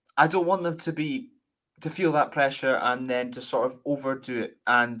I don't want them to feel that pressure and then to sort of overdo it,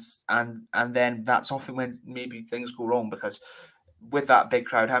 and then that's often when maybe things go wrong, because with that big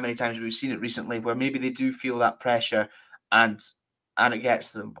crowd, how many times have we seen it recently where maybe they do feel that pressure and it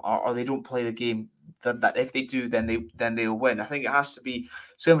gets them, or they don't play the game that if they do, then they'll win. I think it has to be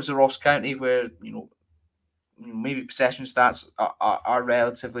same as the Ross County, where maybe possession stats are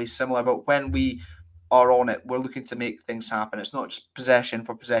relatively similar, but when we are on it, we're looking to make things happen. It's not just possession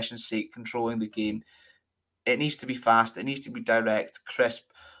for possession's sake, controlling the game. It needs to be fast. It needs to be direct, crisp,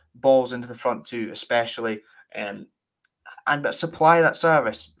 balls into the front too, especially. And supply that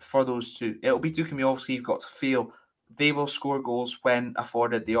service for those two. It'll be Duke and Mijovski. You've got to feel they will score goals when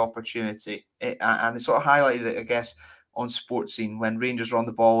afforded the opportunity. And they sort of highlighted it, I guess, on Sports Scene when Rangers were on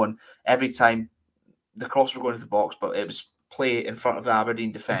the ball, and every time the cross were going to the box, but it was play in front of the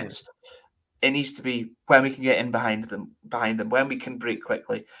Aberdeen defence. It needs to be when we can get in behind them, when we can break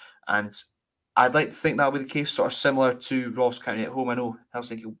quickly. And I'd like to think that'll be the case, sort of similar to Ross County at home. I know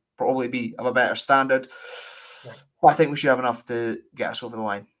Helsinki will probably be of a better standard. Yeah. But I think we should have enough to get us over the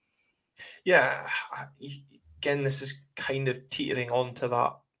line. Yeah. Again, this is kind of teetering onto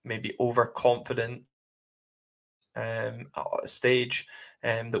that maybe overconfident stage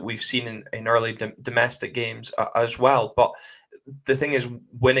that we've seen in early domestic games as well. But the thing is,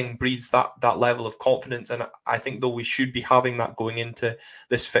 winning breeds that level of confidence, and I think though we should be having that going into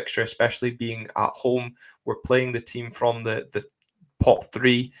this fixture, especially being at home. We're playing the team from the pot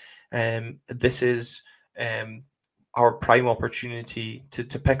 3. This is our prime opportunity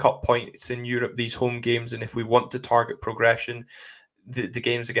to pick up points in Europe, these home games. And if we want to target progression, the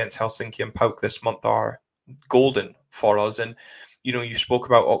games against Helsinki and PAOK this month are golden for us. And you spoke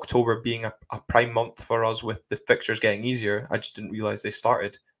about October being a prime month for us with the fixtures getting easier. I just didn't realize they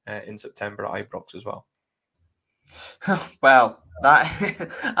started in September at Ibrox as well. Well, that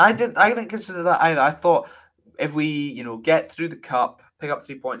I didn't consider that either. I thought if we get through the cup, pick up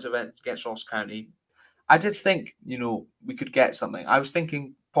 3 points against Ross County, I did think we could get something. I was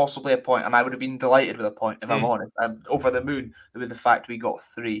thinking possibly a point, and I would have been delighted with a point if I'm honest. I'm over the moon with the fact we got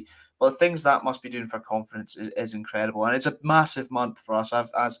 3. But the things that must be doing for confidence is incredible. And it's a massive month for us.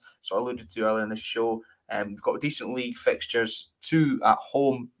 As sort of alluded to earlier in the show, we've got decent league fixtures, 2 at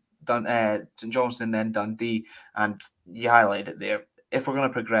home, St Johnstone, then Dundee. And you highlighted it there. If we're going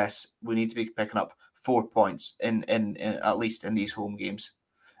to progress, we need to be picking up 4 points in at least in these home games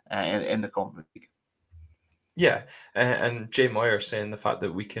in the Conference League. Yeah, and Jay Moyer saying the fact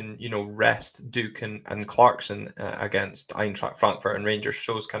that we can, rest Duke and Clarkson against Eintracht Frankfurt and Rangers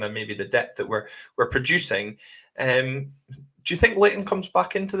shows kind of maybe the depth that we're producing. Do you think Leighton comes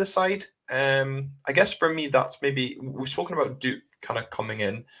back into the side? I guess for me, that's maybe we've spoken about Duke kind of coming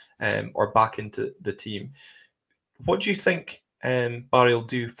in or back into the team. What do you think Barry will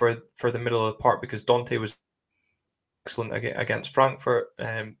do for the middle of the park? Because Dante was excellent against Frankfurt,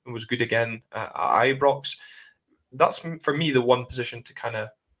 was good again at Ibrox. That's for me the one position to kind of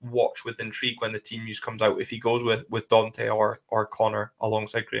watch with intrigue when the team news comes out, if he goes with Dante or Connor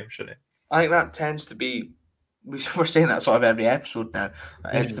alongside Graham Shinnie. I think that tends to be, we're saying that sort of every episode now.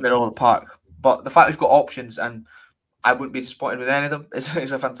 It's the middle of the park. But the fact we've got options, and I wouldn't be disappointed with any of them, is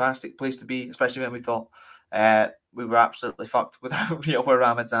a fantastic place to be, especially when we thought we were absolutely fucked without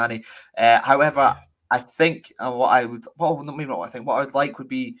Ramadani. However, I think what I would like would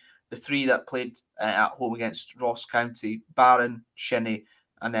be the three that played at home against Ross County: Barron, Shinnie,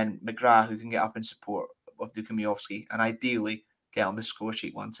 and then McGrath, who can get up in support of Duka Miofsky, and ideally get on the score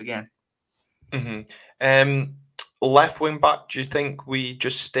sheet once again. Left wing back, do you think we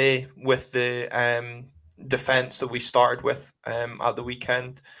just stay with the defence that we started with at the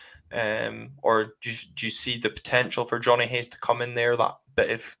weekend? Or do you see the potential for Johnny Hayes to come in there, that bit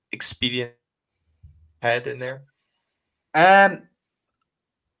of experience head in there?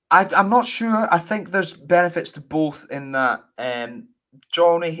 I'm not sure. I think there's benefits to both in that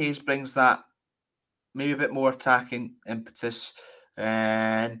Johnny Hayes brings that maybe a bit more attacking impetus,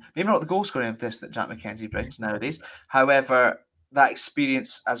 and maybe not the goal scoring impetus that Jack Mackenzie brings nowadays. However, that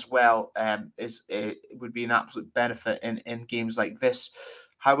experience as well would be an absolute benefit in games like this.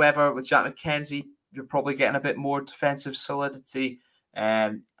 However, with Jack Mackenzie, you're probably getting a bit more defensive solidity.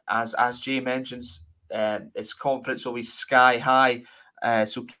 As Jay mentions, his confidence will be sky high.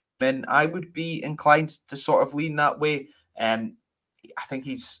 So I would be inclined to sort of lean that way. I think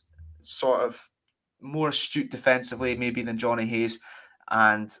he's sort of more astute defensively maybe than Johnny Hayes,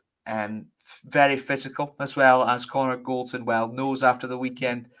 and very physical as well, as Connor Goldson well knows after the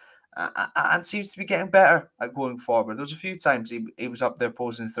weekend, and seems to be getting better at going forward. There's a few times he was up there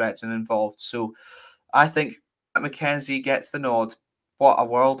posing threats and involved. So I think Mackenzie gets the nod. What a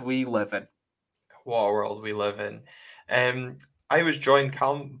world we live in. What a world we live in. I was joined,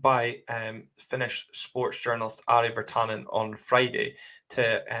 Calum, by Finnish sports journalist Ari Virtannen on Friday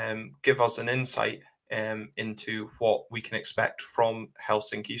to give us an insight into what we can expect from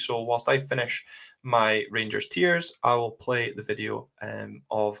Helsinki. So whilst I finish my Rangers tears, I will play the video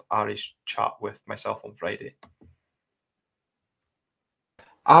of Ari's chat with myself on Friday.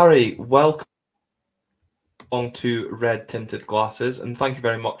 Ari, welcome onto Red Tinted Glasses, and thank you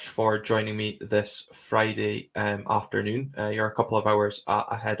very much for joining me this Friday afternoon. You're a couple of hours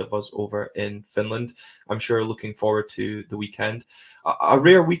ahead of us over in Finland. I'm sure looking forward to the weekend. A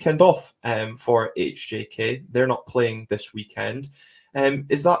rare weekend off for HJK. They're not playing this weekend.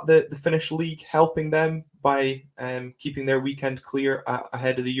 Is that the Finnish league helping them by keeping their weekend clear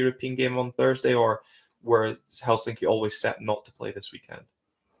ahead of the European game on Thursday, or were Helsinki always set not to play this weekend?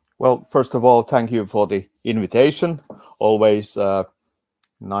 Well, first of all, thank you for the invitation. Always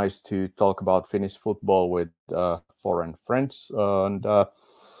nice to talk about Finnish football with foreign friends. And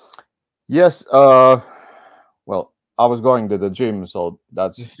yes, well, I was going to the gym, so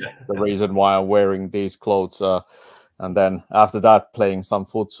that's the reason why I'm wearing these clothes. And then after that, playing some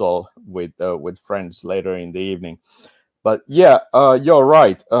futsal with friends later in the evening. But yeah, you're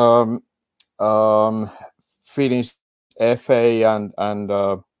right. Finnish FA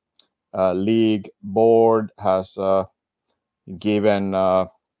and league board has given a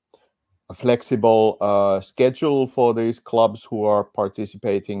flexible schedule for these clubs who are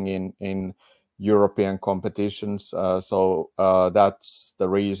participating in European competitions. So that's the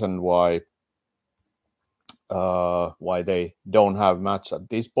reason why they don't have match at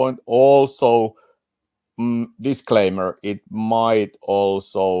this point. Also, disclaimer: it might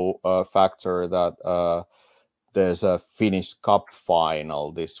also factor that there's a Finnish Cup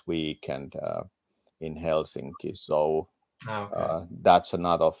final this weekend in Helsinki, so that's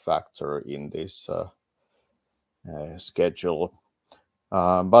another factor in this schedule.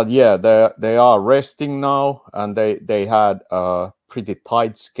 But yeah, they are resting now, and they had a pretty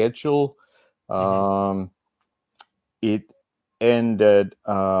tight schedule. It ended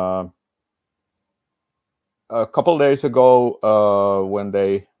a couple days ago when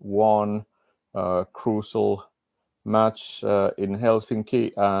they won a crucial match in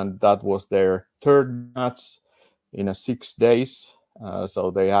Helsinki, and that was their third match in 6 days.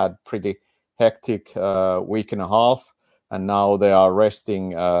 So they had pretty hectic week and a half, and now they are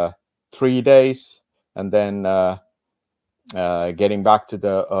resting 3 days and then getting back to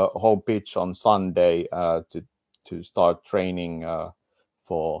the home pitch on Sunday to start training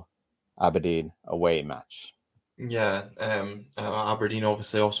for Aberdeen away match. Yeah, Aberdeen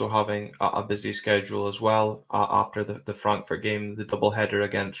obviously also having a busy schedule as well after the Frankfurt game, the double-header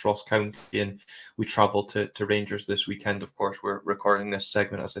against Ross County, and we travel to Rangers this weekend. Of course, we're recording this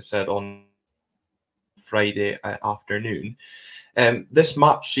segment, as I said, on Friday afternoon. This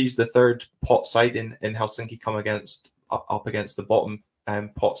match sees the third pot side in Helsinki come up against the bottom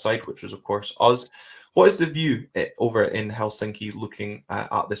pot side, which was, of course, us. What is the view over in Helsinki looking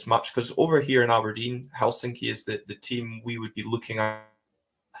at this match? Because over here in Aberdeen, Helsinki is the team we would be looking at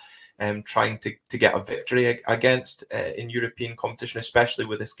trying to get a victory against in European competition, especially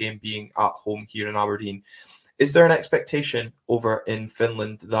with this game being at home here in Aberdeen. Is there an expectation over in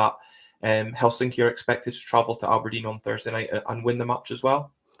Finland that Helsinki are expected to travel to Aberdeen on Thursday night and win the match as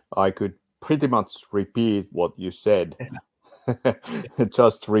well? I could pretty much repeat what you said.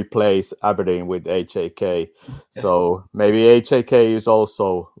 Just replace Aberdeen with HJK. So maybe HJK is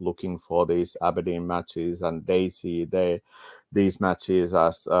also looking for these Aberdeen matches, and they see these matches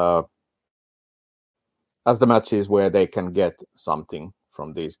as the matches where they can get something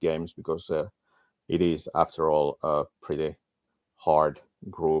from these games, because it is, after all, a pretty hard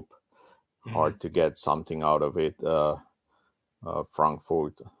group, hard to get something out of it.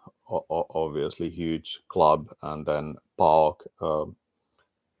 Frankfurt, obviously huge club, and then PAOK,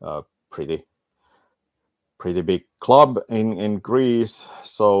 pretty big club in Greece.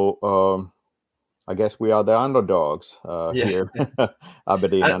 So I guess we are the underdogs here,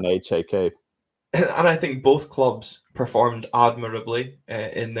 Aberdeen and HJK. And I think both clubs performed admirably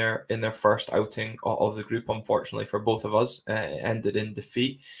in their first outing of the group. Unfortunately for both of us, ended in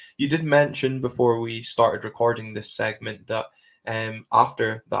defeat. You did mention before we started recording this segment that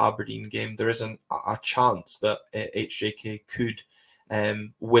after the Aberdeen game, there is a chance that HJK could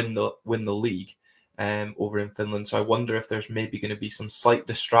win the league over in Finland. So I wonder if there's maybe going to be some slight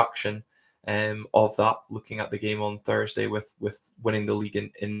distraction of that, looking at the game on Thursday with winning the league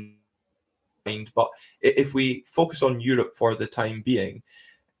in mind. But if we focus on Europe for the time being,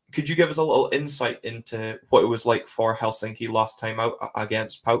 could you give us a little insight into what it was like for Helsinki last time out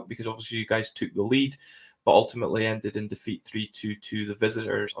against PAOK? Because obviously you guys took the lead, but ultimately ended in defeat 3-2 to the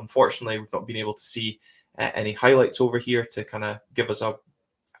visitors. Unfortunately, we've not been able to see any highlights over here to kind of give us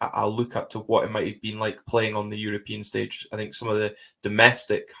a look at to what it might have been like playing on the European stage. I think some of the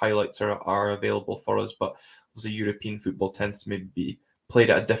domestic highlights are available for us, but obviously European football tends to maybe be played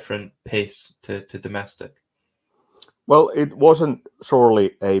at a different pace to domestic. Well, it wasn't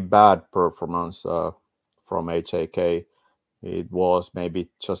surely a bad performance from HJK. It was maybe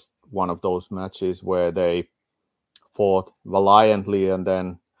just one of those matches where they fought valiantly and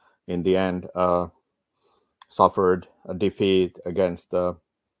then in the end suffered a defeat against a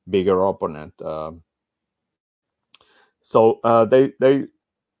bigger opponent. So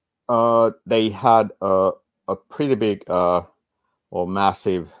they had a pretty big or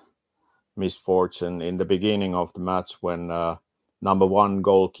massive misfortune in the beginning of the match when number one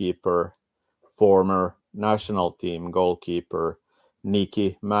goalkeeper, former national team goalkeeper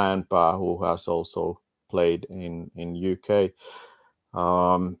Nikki Mäenpää, who has also played in UK,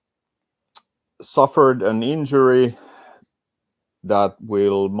 suffered an injury that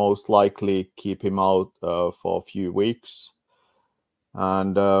will most likely keep him out for a few weeks,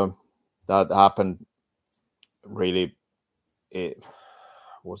 and that happened really.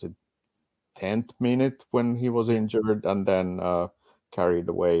 Was it 10th minute when he was injured, and then carried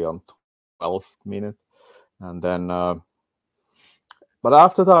away on 12th minute, and then but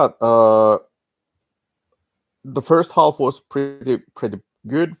after that the first half was pretty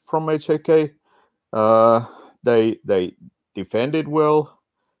good from HJK. They defended well,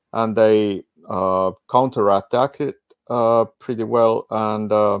 and they counterattacked it pretty well,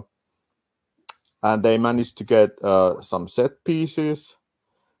 and they managed to get some set pieces,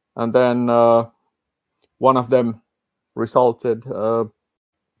 and then one of them resulted to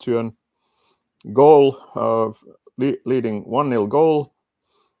a goal, leading 1-0 goal.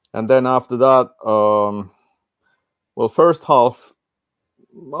 And then after that, well, first half,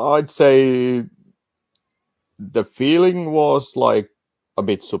 I'd say the feeling was like a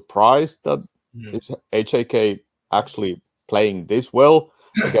bit surprised that is HJK actually playing this well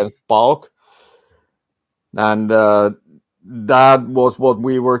against PAOK. And that was what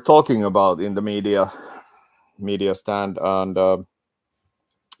we were talking about in the media stand. And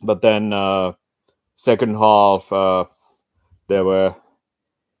but then second half, there were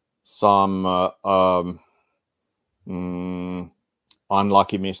some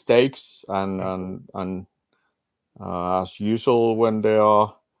unlucky mistakes, and as usual, when there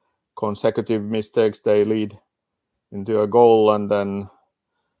are consecutive mistakes, they lead into a goal, and then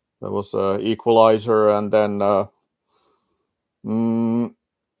there was an equalizer, and then I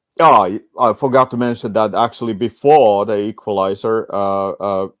forgot to mention that actually before the equalizer,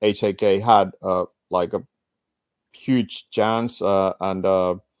 HJK had like a huge chance and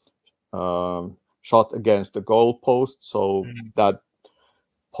shot against the goal post, so that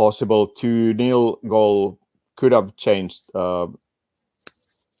possible 2-0 goal could have changed the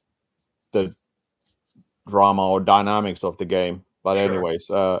drama or dynamics of the game. But anyways,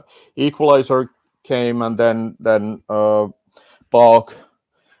 equalizer came, and then Park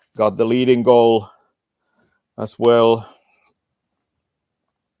got the leading goal as well,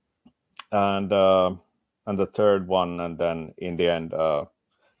 and the third one, and then in the end,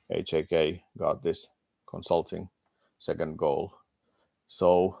 HJK got this consulting second goal.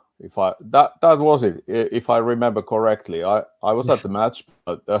 So if that was it, if I remember correctly. I was at the match,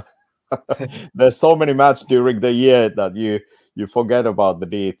 but there's so many matches during the year that you forget about the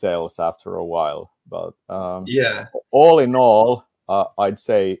details after a while. But all in all, I'd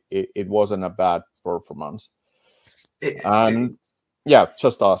say it wasn't a bad performance.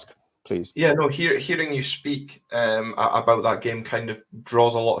 Just ask, please. Yeah, no, hearing you speak about that game kind of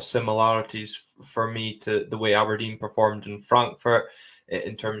draws a lot of similarities for me to the way Aberdeen performed in Frankfurt,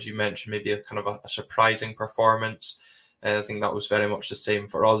 in terms you mentioned maybe a kind of a surprising performance. I think that was very much the same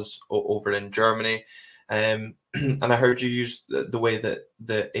for us over in Germany. And I heard you use the way that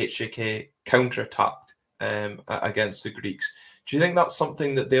the HJK counterattacked against the Greeks. Do you think that's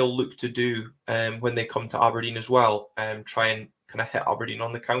something that they'll look to do when they come to Aberdeen as well, try and kind of hit Aberdeen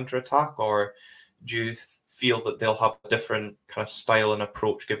on the counter-attack, or do you feel that they'll have a different kind of style and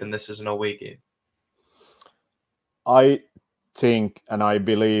approach given this is an away game? I think and I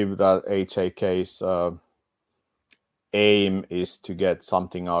believe that HJK's aim is to get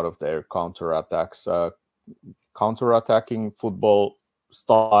something out of their counter-attacks. Counter-attacking football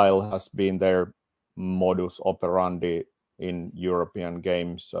style has been their modus operandi in European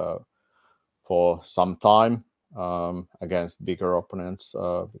games for some time against bigger opponents,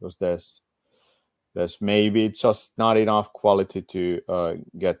 because there's maybe just not enough quality to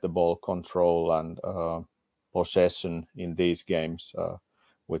get the ball control and possession in these games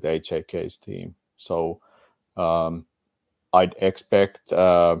with HJK's team. So I'd expect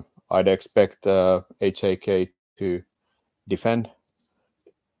HJK to defend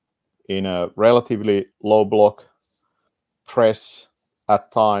in a relatively low block, press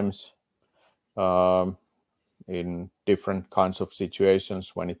at times in different kinds of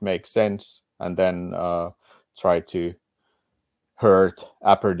situations when it makes sense, and then try to hurt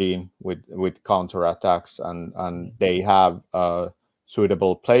Aberdeen with counter attacks, and they have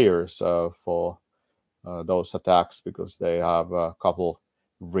suitable players for those attacks, because they have a couple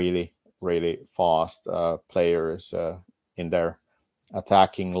really fast players in their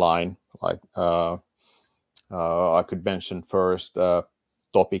attacking line. Like I could mention first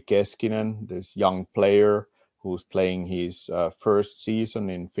Topi Keskinen, this young player who's playing his first season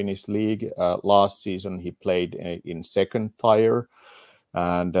in Finnish league. Last season he played in second tier,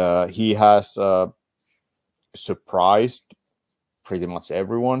 and he has surprised pretty much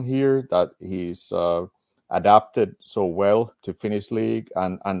everyone here that he's adapted so well to Finnish league,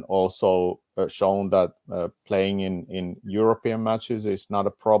 and also shown that playing in European matches is not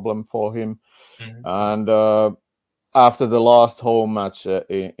a problem for him. And after the last home match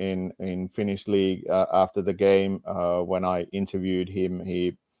in Finnish league, after the game, when I interviewed him,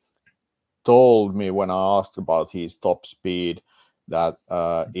 he told me, when I asked about his top speed, that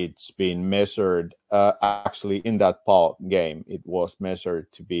it's been measured actually in that game. It was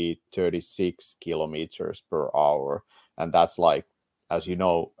measured to be 36 kilometers per hour, and that's like, as you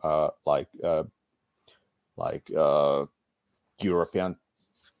know, European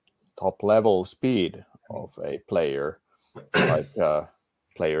top level speed of a player, like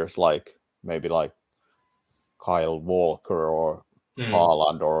players like maybe like Kyle Walker or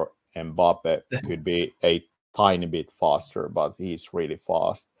Haaland or Mbappe could be a tiny bit faster, but he's really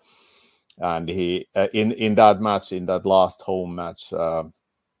fast. And he in that match, in that last home match,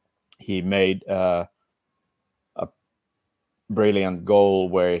 he made a brilliant goal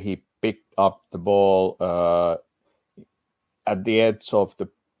where he picked up the ball at the edge of the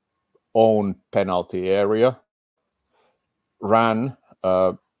own penalty area, ran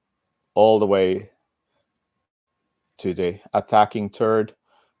all the way to the attacking third,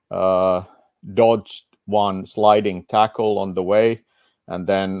 dodged one sliding tackle on the way, and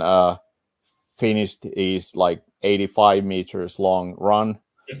then finished his like 85 meters long run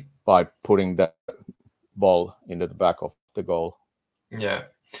by putting the ball into the back of the goal. Yeah,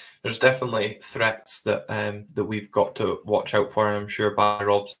 there's definitely threats that that we've got to watch out for, and I'm sure Barry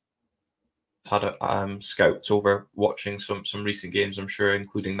Rob's had scouts over watching some recent games, I'm sure,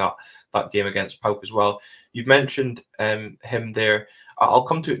 including that game against Pauk as well. You've mentioned him there. I'll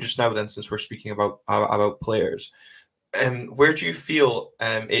come to it just now then, since we're speaking about players. Where do you feel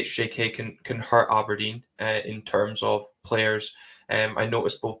HJK can hurt Aberdeen in terms of players? I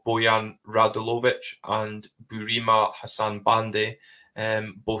noticed both Bojan Radulovic and Burima Hassan Bande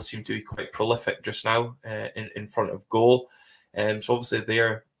both seem to be quite prolific just now in front of goal. So obviously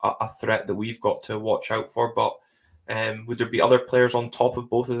they're a threat that we've got to watch out for. But would there be other players on top of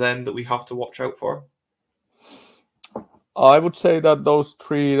both of them that we have to watch out for? I would say that those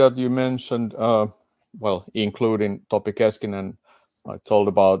three that you mentioned, well, including Topi Keskinen, I told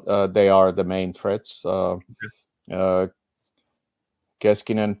about, they are the main threats.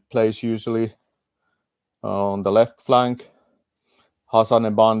 Keskinen plays usually on the left flank.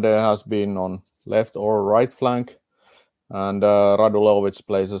 Hassan Bande has been on left or right flank. And Radulovic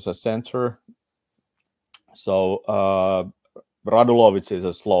plays as a center. So Radulovic is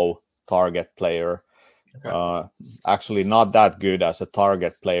a slow target player. Okay. Actually not that good as a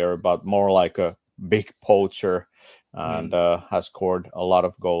target player, but more like a big poacher, and has scored a lot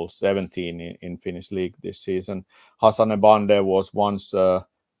of goals, 17 in Finnish league this season. Hassan Bande was once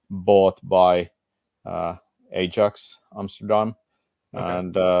bought by Ajax Amsterdam,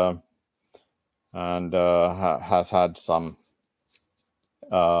 okay. and has had some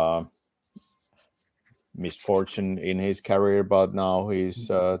misfortune in his career, but now he's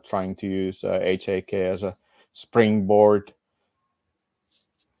trying to use HJK as a springboard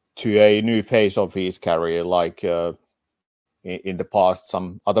to a new phase of his career. Like in the past,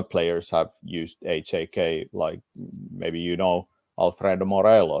 some other players have used HJK, like maybe you know Alfredo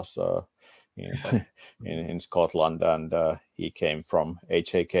Morelos in Scotland, and he came from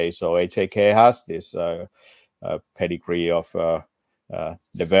HJK. So HJK has this pedigree of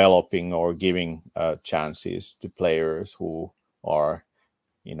developing or giving chances to players who are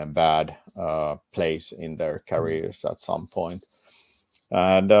in a bad place in their careers at some point.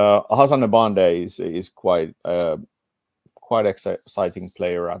 And Hassan Bande is quite exciting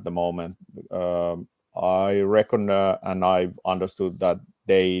player at the moment. I reckon and I've understood that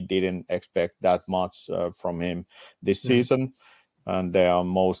they didn't expect that much from him this season. And they are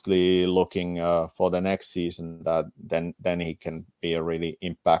mostly looking for the next season, that then he can be a really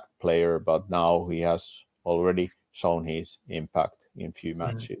impact player. But now he has already shown his impact in few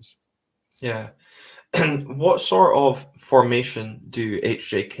matches. Yeah. And what sort of formation do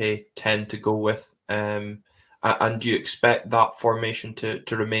HJK tend to go with? And do you expect that formation to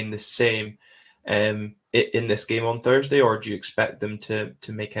remain the same in this game on Thursday, or do you expect them to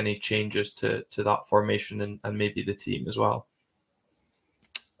make any changes to that formation and maybe the team as well?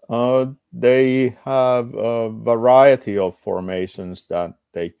 They have a variety of formations that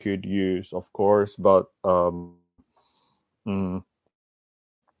they could use, of course, but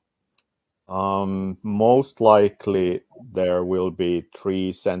most likely there will be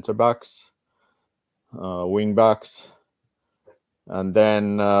 3 center backs, wing backs, and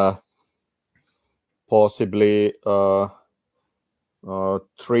then possibly 3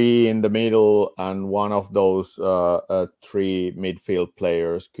 in the middle, and one of those 3 midfield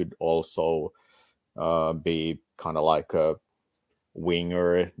players could also be kind of like a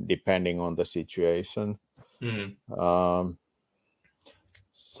winger, depending on the situation.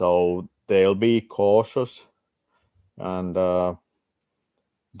 So they'll be cautious, and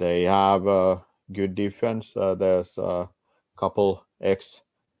they have a good defense. There's a couple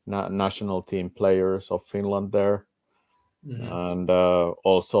ex-national team players of Finland there. And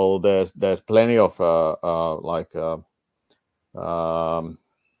also there's plenty of how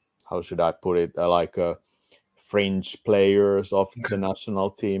should I put it, like fringe players of the national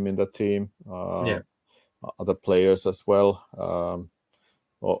team in the team, other players as well,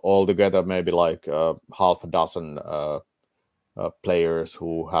 all together maybe like half a dozen players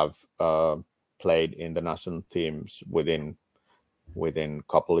who have played in the national teams within a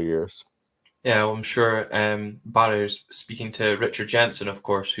couple of years. Yeah, well, I'm sure Barry's speaking to Richard Jensen, of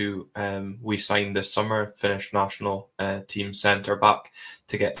course, who we signed this summer, Finnish national team centre back,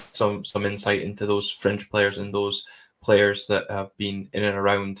 to get some insight into those fringe players and those players that have been in and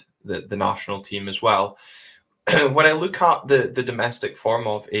around the national team as well. When I look at the domestic form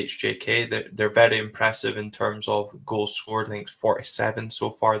of HJK, they're very impressive in terms of goals scored. I think 47 so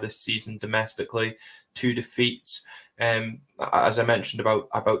far this season domestically, 2 defeats. as I mentioned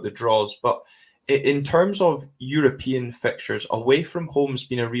about the draws. But in terms of European fixtures, away from home has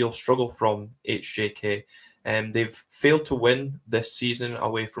been a real struggle from HJK. They've failed to win this season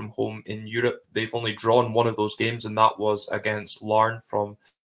away from home in Europe. They've only drawn one of those games, and that was against Larne from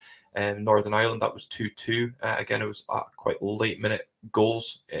Northern Ireland. That was 2-2. Again, it was quite late-minute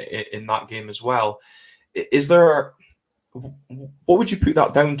goals in that game as well. Is there, what would you put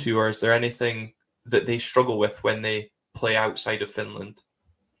that down to, or is there anything that they struggle with when they play outside of Finland?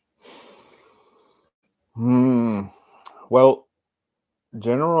 Well,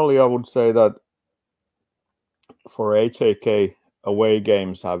 generally, I would say that for HJK, away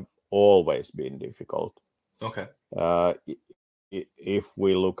games have always been difficult. Okay. If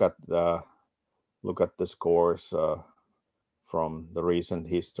we look at the scores from the recent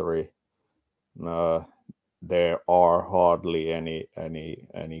history, there are hardly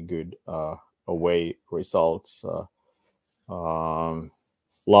any good away results.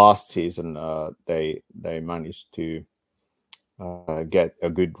 Last season, they managed to get a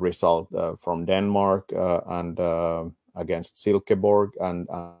good result from Denmark and against Silkeborg, and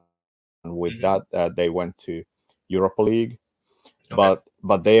with that they went to Europa League. Okay.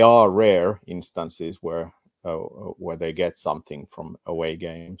 But they are rare instances where they get something from away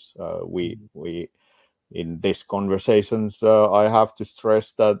games. We in these conversations, I have to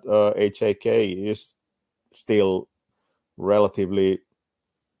stress that HJK is still relatively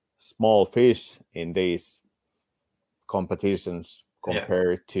small fish in these competitions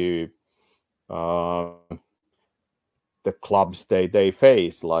compared to the clubs they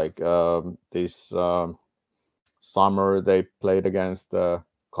face. Like this summer, they played against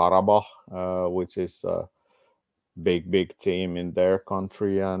Karabakh, which is a big team in their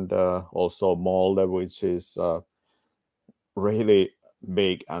country, and also Molde, which is really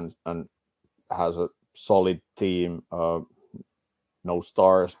big and has a solid team. No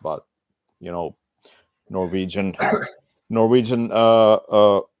stars, but Norwegian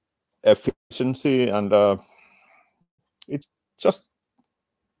efficiency, and it's just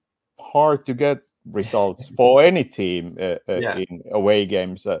hard to get results for any team in away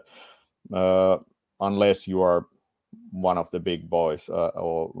games unless you are one of the big boys,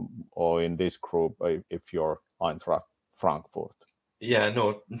 or in this group if you're Eintracht Frankfurt. Yeah,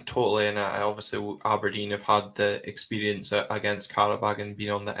 no, totally. And obviously Aberdeen have had the experience against Karabakh and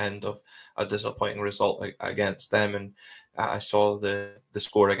been on the end of a disappointing result against them. And I saw the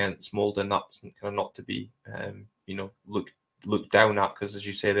score against Molde, and that's kind of not to be looked down at, because, as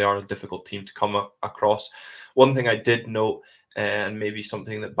you say, they are a difficult team to come across. One thing I did note, and maybe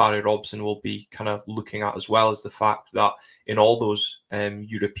something that Barry Robson will be kind of looking at as well, is the fact that in all those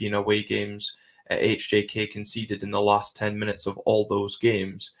European away games, HJK conceded in the last 10 minutes of all those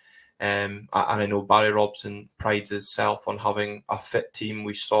games. And I know Barry Robson prides himself on having a fit team.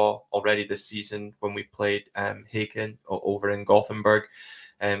 We saw already this season when we played Häcken over in Gothenburg,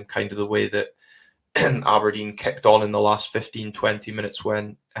 kind of the way that Aberdeen kicked on in the last 15-20 minutes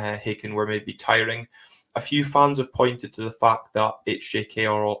when Häcken were maybe tiring. A few fans have pointed to the fact that HJK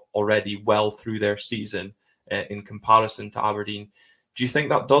are already well through their season in comparison to Aberdeen. Do you think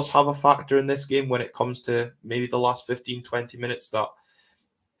that does have a factor in this game when it comes to maybe the last 15-20 minutes, that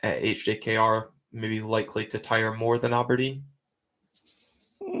HJK are maybe likely to tire more than Aberdeen?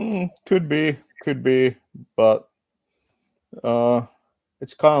 Could be, but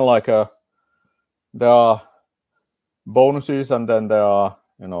it's kind of like there are bonuses and then there are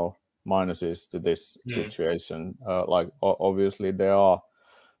minuses to this situation. Like obviously they are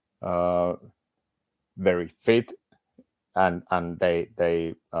very fit, and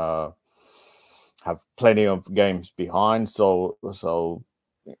they have plenty of games behind, so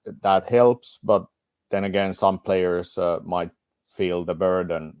that helps. But then again, some players might feel the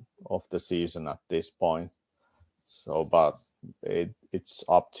burden of the season at this point. So, but it's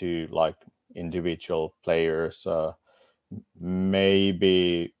up to like individual players.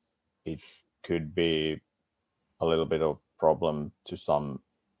 Maybe it could be a little bit of problem to some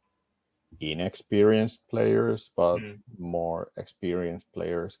inexperienced players, but more experienced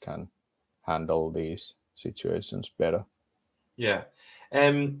players can handle these situations better. Yeah.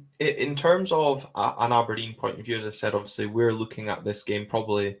 In terms of an Aberdeen point of view, as I said, obviously we're looking at this game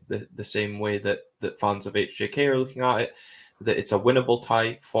probably the same way that fans of HJK are looking at it, that it's a winnable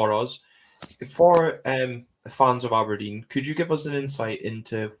tie for us. For fans of Aberdeen, could you give us an insight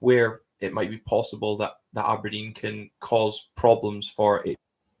into where it might be possible that Aberdeen can cause problems for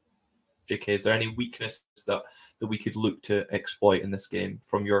HJK? Is there any weakness that we could look to exploit in this game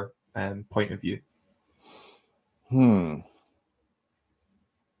from your point of view?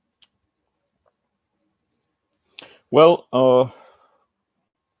 Well,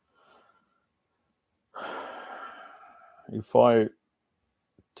 if I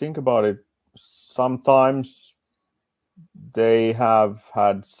think about it, sometimes they have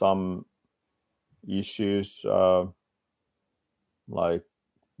had some issues, like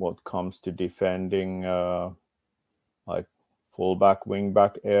what comes to defending, like fullback,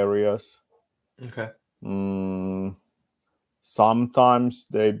 wingback areas. Okay. Sometimes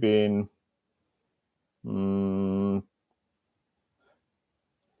they've been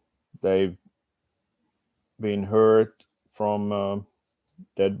hurt from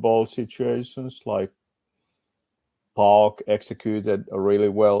dead ball situations. Like Park executed really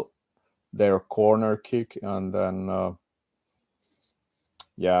well their corner kick, and then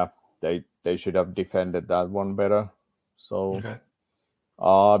yeah, they should have defended that one better. So Okay.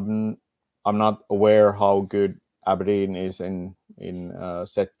 I'm not aware how good Abereen is in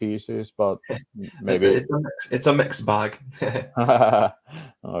set pieces, but maybe it's a mixed bag.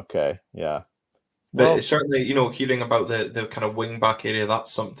 Okay, yeah. But Well, certainly, you know, hearing about the kind of wing back area,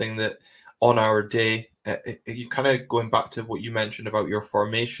 that's something that on our day, you kind of going back to what you mentioned about your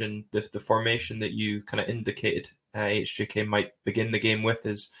formation, the formation that you kind of indicated HJK might begin the game with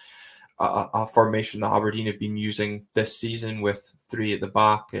is a formation that Aberdeen have been using this season with 3 at the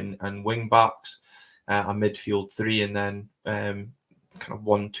back and wing backs, a midfield 3, and then kind of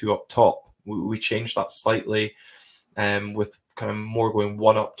 1-2 up top. We changed that slightly with kind of more going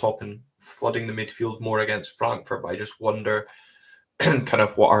 1 up top and flooding the midfield more against Frankfurt. But I just wonder kind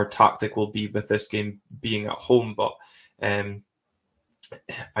of what our tactic will be with this game being at home. But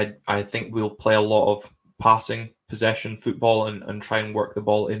I think we'll play a lot of passing possession football and try and work the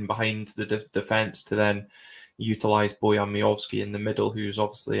ball in behind the defence to then utilise Bojan Miovski in the middle, who's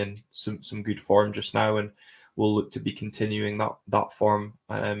obviously in some good form just now, and we'll look to be continuing that form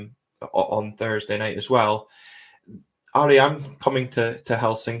on Thursday night as well. Ari, I'm coming to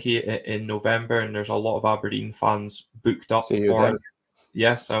Helsinki in November, and there's a lot of Aberdeen fans booked up for it.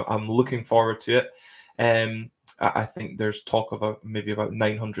 Yes, I'm looking forward to it. I think there's talk of maybe about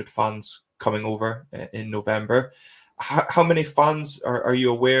 900 fans coming over in November. How many fans are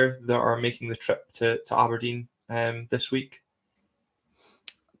you aware that are making the trip to Aberdeen this week?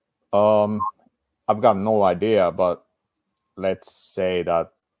 I've got no idea, but let's say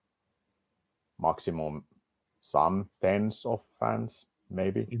that maximum some tens of fans,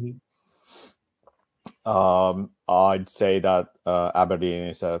 maybe. I'd say that Aberdeen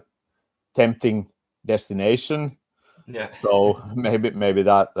is a tempting destination. Yeah. So maybe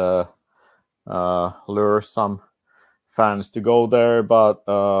that lures some fans to go there,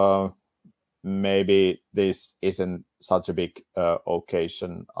 but maybe this isn't such a big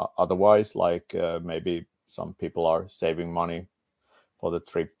occasion otherwise. Like maybe some people are saving money for the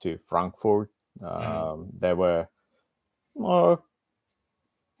trip to Frankfurt. There were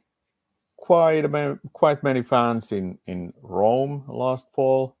quite many fans in Rome last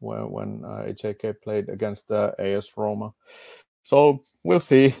fall when HJK played against the AS Roma. So we'll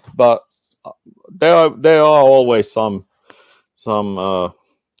see, but there are always some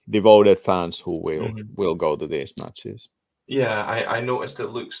devoted fans who will go to these matches. Yeah, I noticed it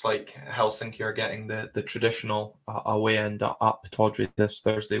looks like Helsinki are getting the traditional away end up Tawdry this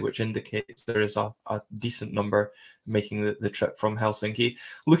Thursday, which indicates there is a decent number making the trip from Helsinki.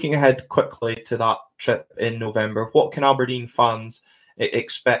 Looking ahead quickly to that trip in November, what can Aberdeen fans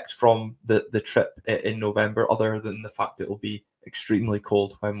expect from the trip in November, other than the fact that it will be extremely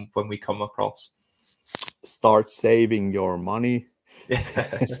cold when we come across? Start saving your money.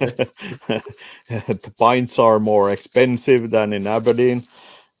 The pints are more expensive than in Aberdeen,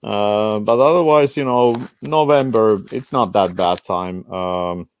 but otherwise, you know, November, it's not that bad time.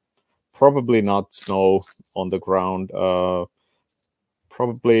 Probably not snow on the ground.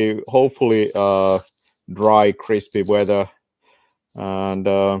 Hopefully dry, crispy weather, and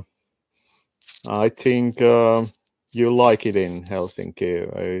I think you like it in Helsinki.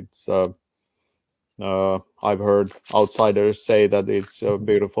 It's I've heard outsiders say that it's a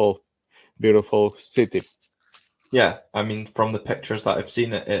beautiful city. Yeah, I mean, from the pictures that I've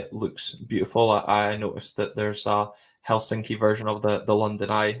seen, it looks beautiful. I noticed that there's a Helsinki version of the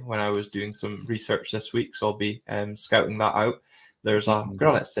London Eye when I was doing some research this week, so I'll be scouting that out. There's a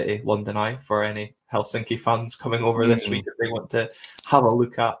Granite City London Eye for any Helsinki fans coming over this week if they want to have a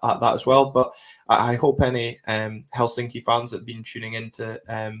look at that as well. But I hope any Helsinki fans that have been tuning into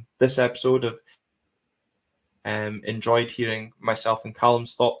this episode have enjoyed hearing myself and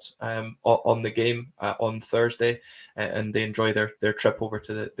Calum's thoughts on the game on Thursday, and they enjoy their trip over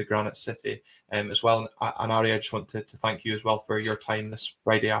to the Granite City as well. And Ari, I just want to thank you as well for your time this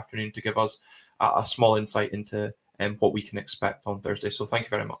Friday afternoon to give us a small insight into and what we can expect on Thursday. So thank you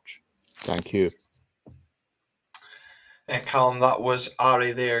very much. Thank you. Calum, that was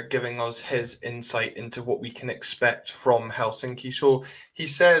Ari there giving us his insight into what we can expect from Helsinki. So he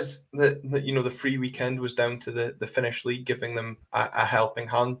says that the free weekend was down to the Finnish league giving them a helping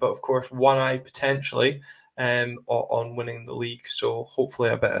hand, but of course one eye potentially on winning the league. So hopefully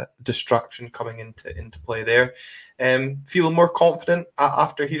a bit of distraction coming into play there. Feeling more confident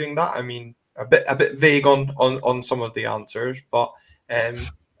after hearing that. I mean, a bit vague on some of the answers, but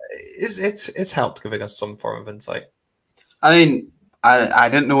it's helped giving us some form of insight. I mean, I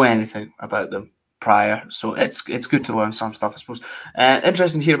didn't know anything about them prior, so it's good to learn some stuff, I suppose.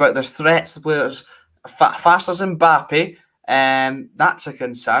 Interesting to hear about their threats. The players fast as Mbappe, that's a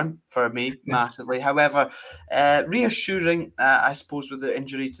concern for me massively. However, reassuring, I suppose, with the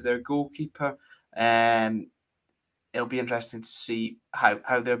injury to their goalkeeper. It'll be interesting to see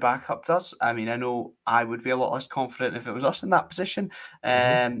how their backup does. I mean, I know I would be a lot less confident if it was us in that position.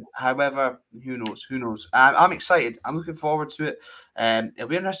 However, who knows? Who knows? I'm excited. I'm looking forward to it. It'll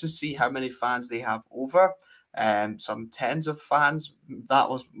be interesting to see how many fans they have over. Some tens of fans. That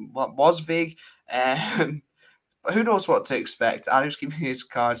was vague. But who knows what to expect? Ari's keeping his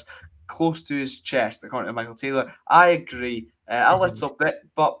cards close to his chest, according to Michael Taylor. I agree. A little bit,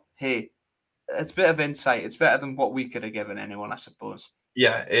 but hey, it's a bit of insight. It's better than what we could have given anyone, I suppose.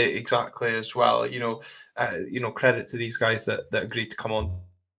 Yeah, exactly as well. Credit to these guys that agreed to come on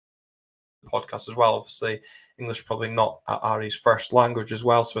the podcast as well. Obviously, English probably not Ari's first language as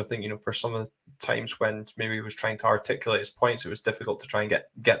well. So I think, for some of the times when maybe he was trying to articulate his points, it was difficult to try and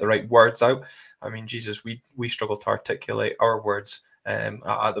get the right words out. I mean, Jesus, we struggle to articulate our words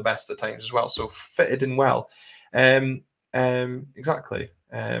at the best of times as well. So fitted in well. Exactly.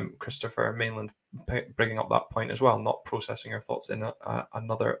 Christopher Mainland bringing up that point as well, not processing your thoughts in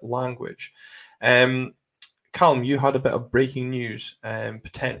another language. Calum, you had a bit of breaking news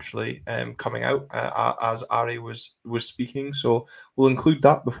potentially coming out as Ari was speaking, so we'll include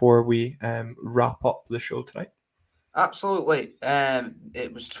that before we wrap up the show tonight. Absolutely.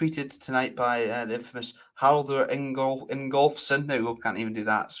 It was tweeted tonight by the infamous Haraldur Ingolfsson. Now we can't even do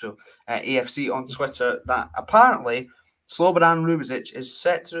that. So AFC on Twitter, that apparently Slobodan Rubišić is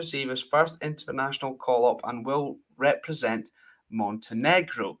set to receive his first international call-up and will represent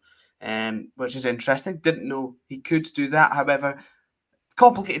Montenegro, which is interesting. Didn't know he could do that. However,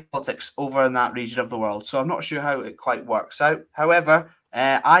 complicated politics over in that region of the world, so I'm not sure how it quite works out. However,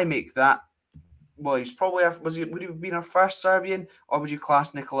 I make that. Well, he's probably would he have been our first Serbian, or would you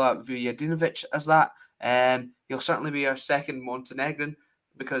class Nikola Vujadinovic as that? He'll certainly be our second Montenegrin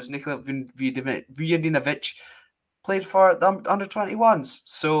because Nikola Vujadinovic played for the under-21s.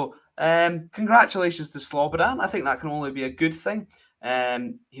 So congratulations to Slobodan. I think that can only be a good thing.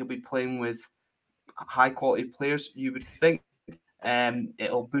 He'll be playing with high-quality players, you would think.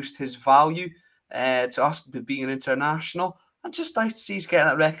 It'll boost his value to us being an international. And just nice to see he's getting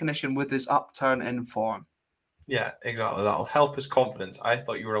that recognition with his upturn in form. Yeah, exactly. That'll help his confidence. I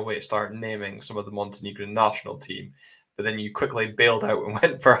thought you were a way to start naming some of the Montenegrin national team, but then you quickly bailed out and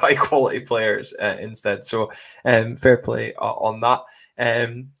went for high-quality players instead. So fair play on that.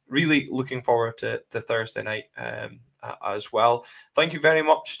 Really looking forward to Thursday night as well. Thank you very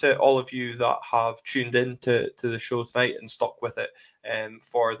much to all of you that have tuned in to the show tonight and stuck with it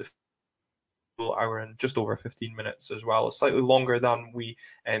for the hour and just over 15 minutes as well. It's slightly longer than we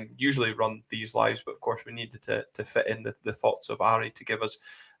usually run these lives, but of course we needed to fit in the thoughts of Ari to give us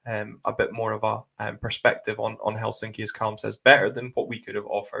a bit more of a perspective on Helsinki, as Calum says, better than what we could have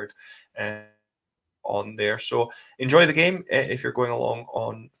offered on there. So enjoy the game if you're going along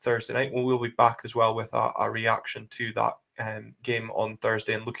on Thursday night. We'll be back as well with a reaction to that game on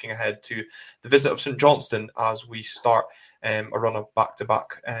Thursday and looking ahead to the visit of St Johnstone as we start a run of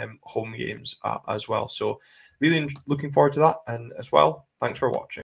back-to-back home games as well. So really looking forward to that, and as well, thanks for watching.